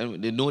trust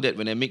they know that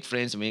when I make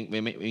friends, when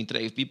I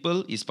interact with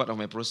people, it's part of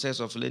my process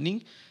of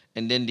learning.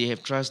 And then they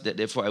have trust that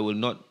therefore I will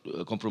not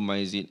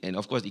compromise it. And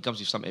of course it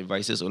comes with some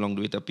advices along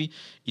the way. Tapi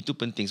itu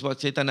penting.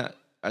 Sebab saya tak nak,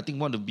 I think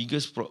one of the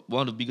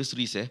biggest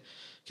risks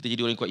kita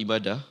jadi orang yang kuat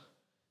ibadah.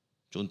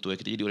 Contoh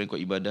kita jadi orang yang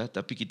kuat ibadah,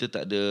 tapi kita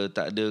tak ada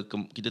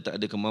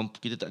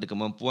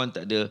kemampuan,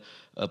 tak ada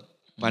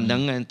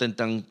pandangan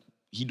tentang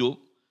hidup.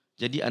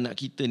 Jadi anak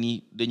kita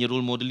ni, dia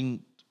role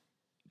modeling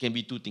can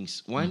be two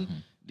things. One,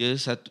 dia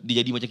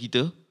jadi macam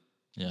kita.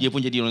 Dia pun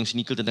jadi orang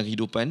cynical tentang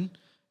kehidupan.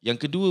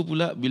 Yang kedua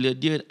pula, bila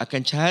dia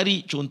akan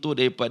cari contoh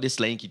daripada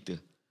selain kita.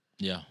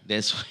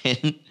 That's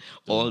when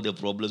all the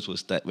problems will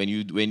start. When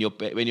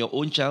your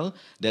own child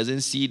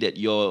doesn't see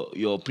that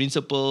your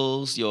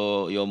principles,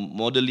 your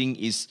modeling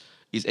is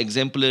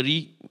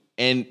exemplary,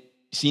 and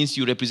since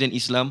you represent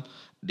Islam,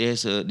 there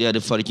are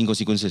the far-reaching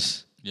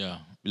consequences.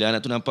 Bila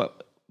anak tu nampak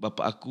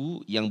bapa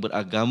aku yang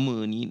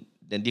beragama ni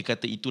dan dia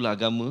kata itulah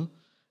agama,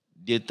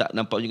 dia tak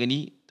nampak juga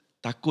ni,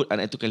 takut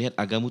anak tu akan lihat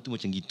agama tu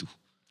macam gitu.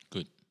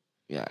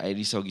 I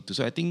risau gitu.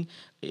 So I think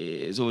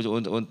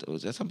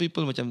some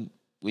people macam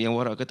yang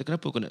warak kata,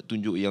 kenapa kau nak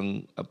tunjuk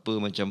yang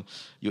apa macam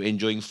you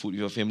enjoying food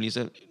with your family?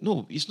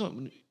 No, it's not.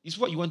 It's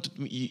what you want to.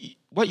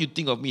 What you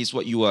think of me is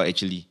what you are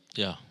actually.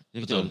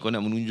 Betul. Kau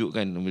nak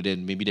menunjukkan,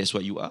 then maybe that's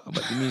what you are.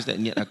 But to me,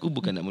 niat aku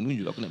bukan nak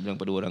menunjuk. Aku nak bilang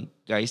pada orang,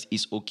 guys,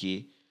 it's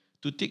okay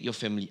to take your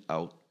family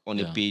out on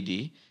a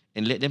payday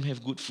and let them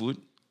have good food,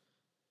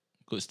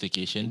 good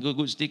staycation.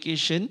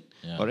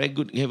 Alright,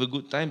 have a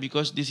good time,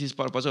 because this is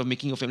part of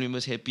making your family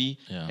members happy,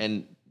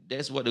 and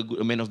that's what a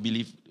man of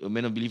belief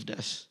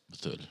does.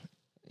 Betul.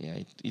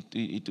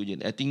 Itu je.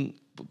 I think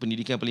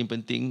pendidikan paling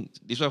penting.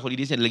 This why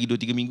holidays ni ada lagi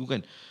 2-3 minggu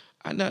kan.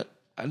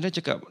 Anda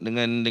cakap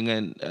dengan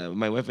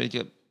my wife, and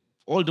cakap,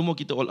 all the more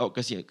kita all out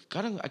kasih.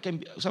 Sekarang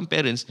some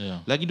parents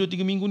lagi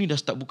 2-3 minggu ni dah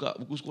start buka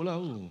buku sekolah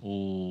tu.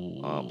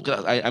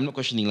 I'm not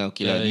questioning lah.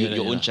 Okay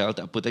your own child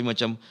tak apa, tapi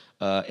macam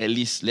at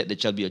least let the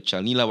child be a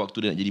child. Ni lah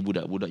waktu dia nak jadi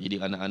budak-budak,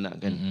 jadi anak-anak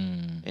kan.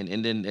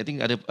 And then I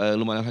think ada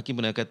Luqman Al-Hakim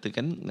pernah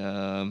katakan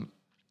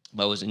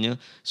bahawasanya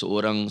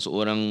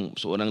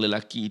seorang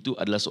lelaki itu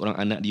adalah seorang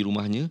anak di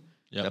rumahnya,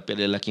 tapi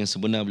ada lelaki yang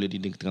sebenar bila di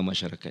tengah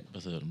masyarakat.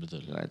 Betul.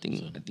 I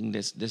think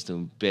that's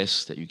the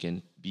best that you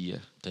can be.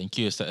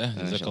 Thank you Ustaz.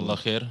 Jazakallah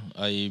khair.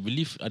 I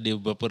believe ada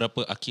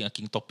beberapa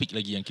aking topik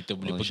lagi yang kita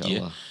boleh pergi.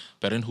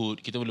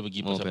 Parenthood, kita boleh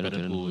pergi pasal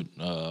parenthood.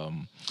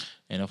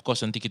 And of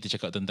course nanti kita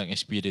cakap tentang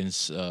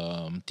experience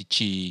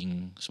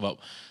teaching, sebab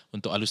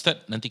untuk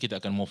Al-Ustaz nanti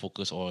kita akan more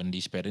focus on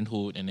this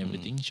parenthood and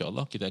everything.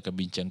 InsyaAllah kita akan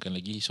bincangkan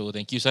lagi. So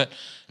thank you Ustaz.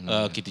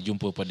 Kita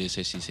jumpa pada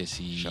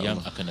sesi-sesi yang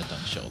akan datang,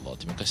 insyaAllah.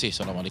 Terima kasih.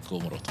 Assalamualaikum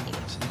warahmatullahi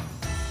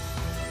wabarakatuh.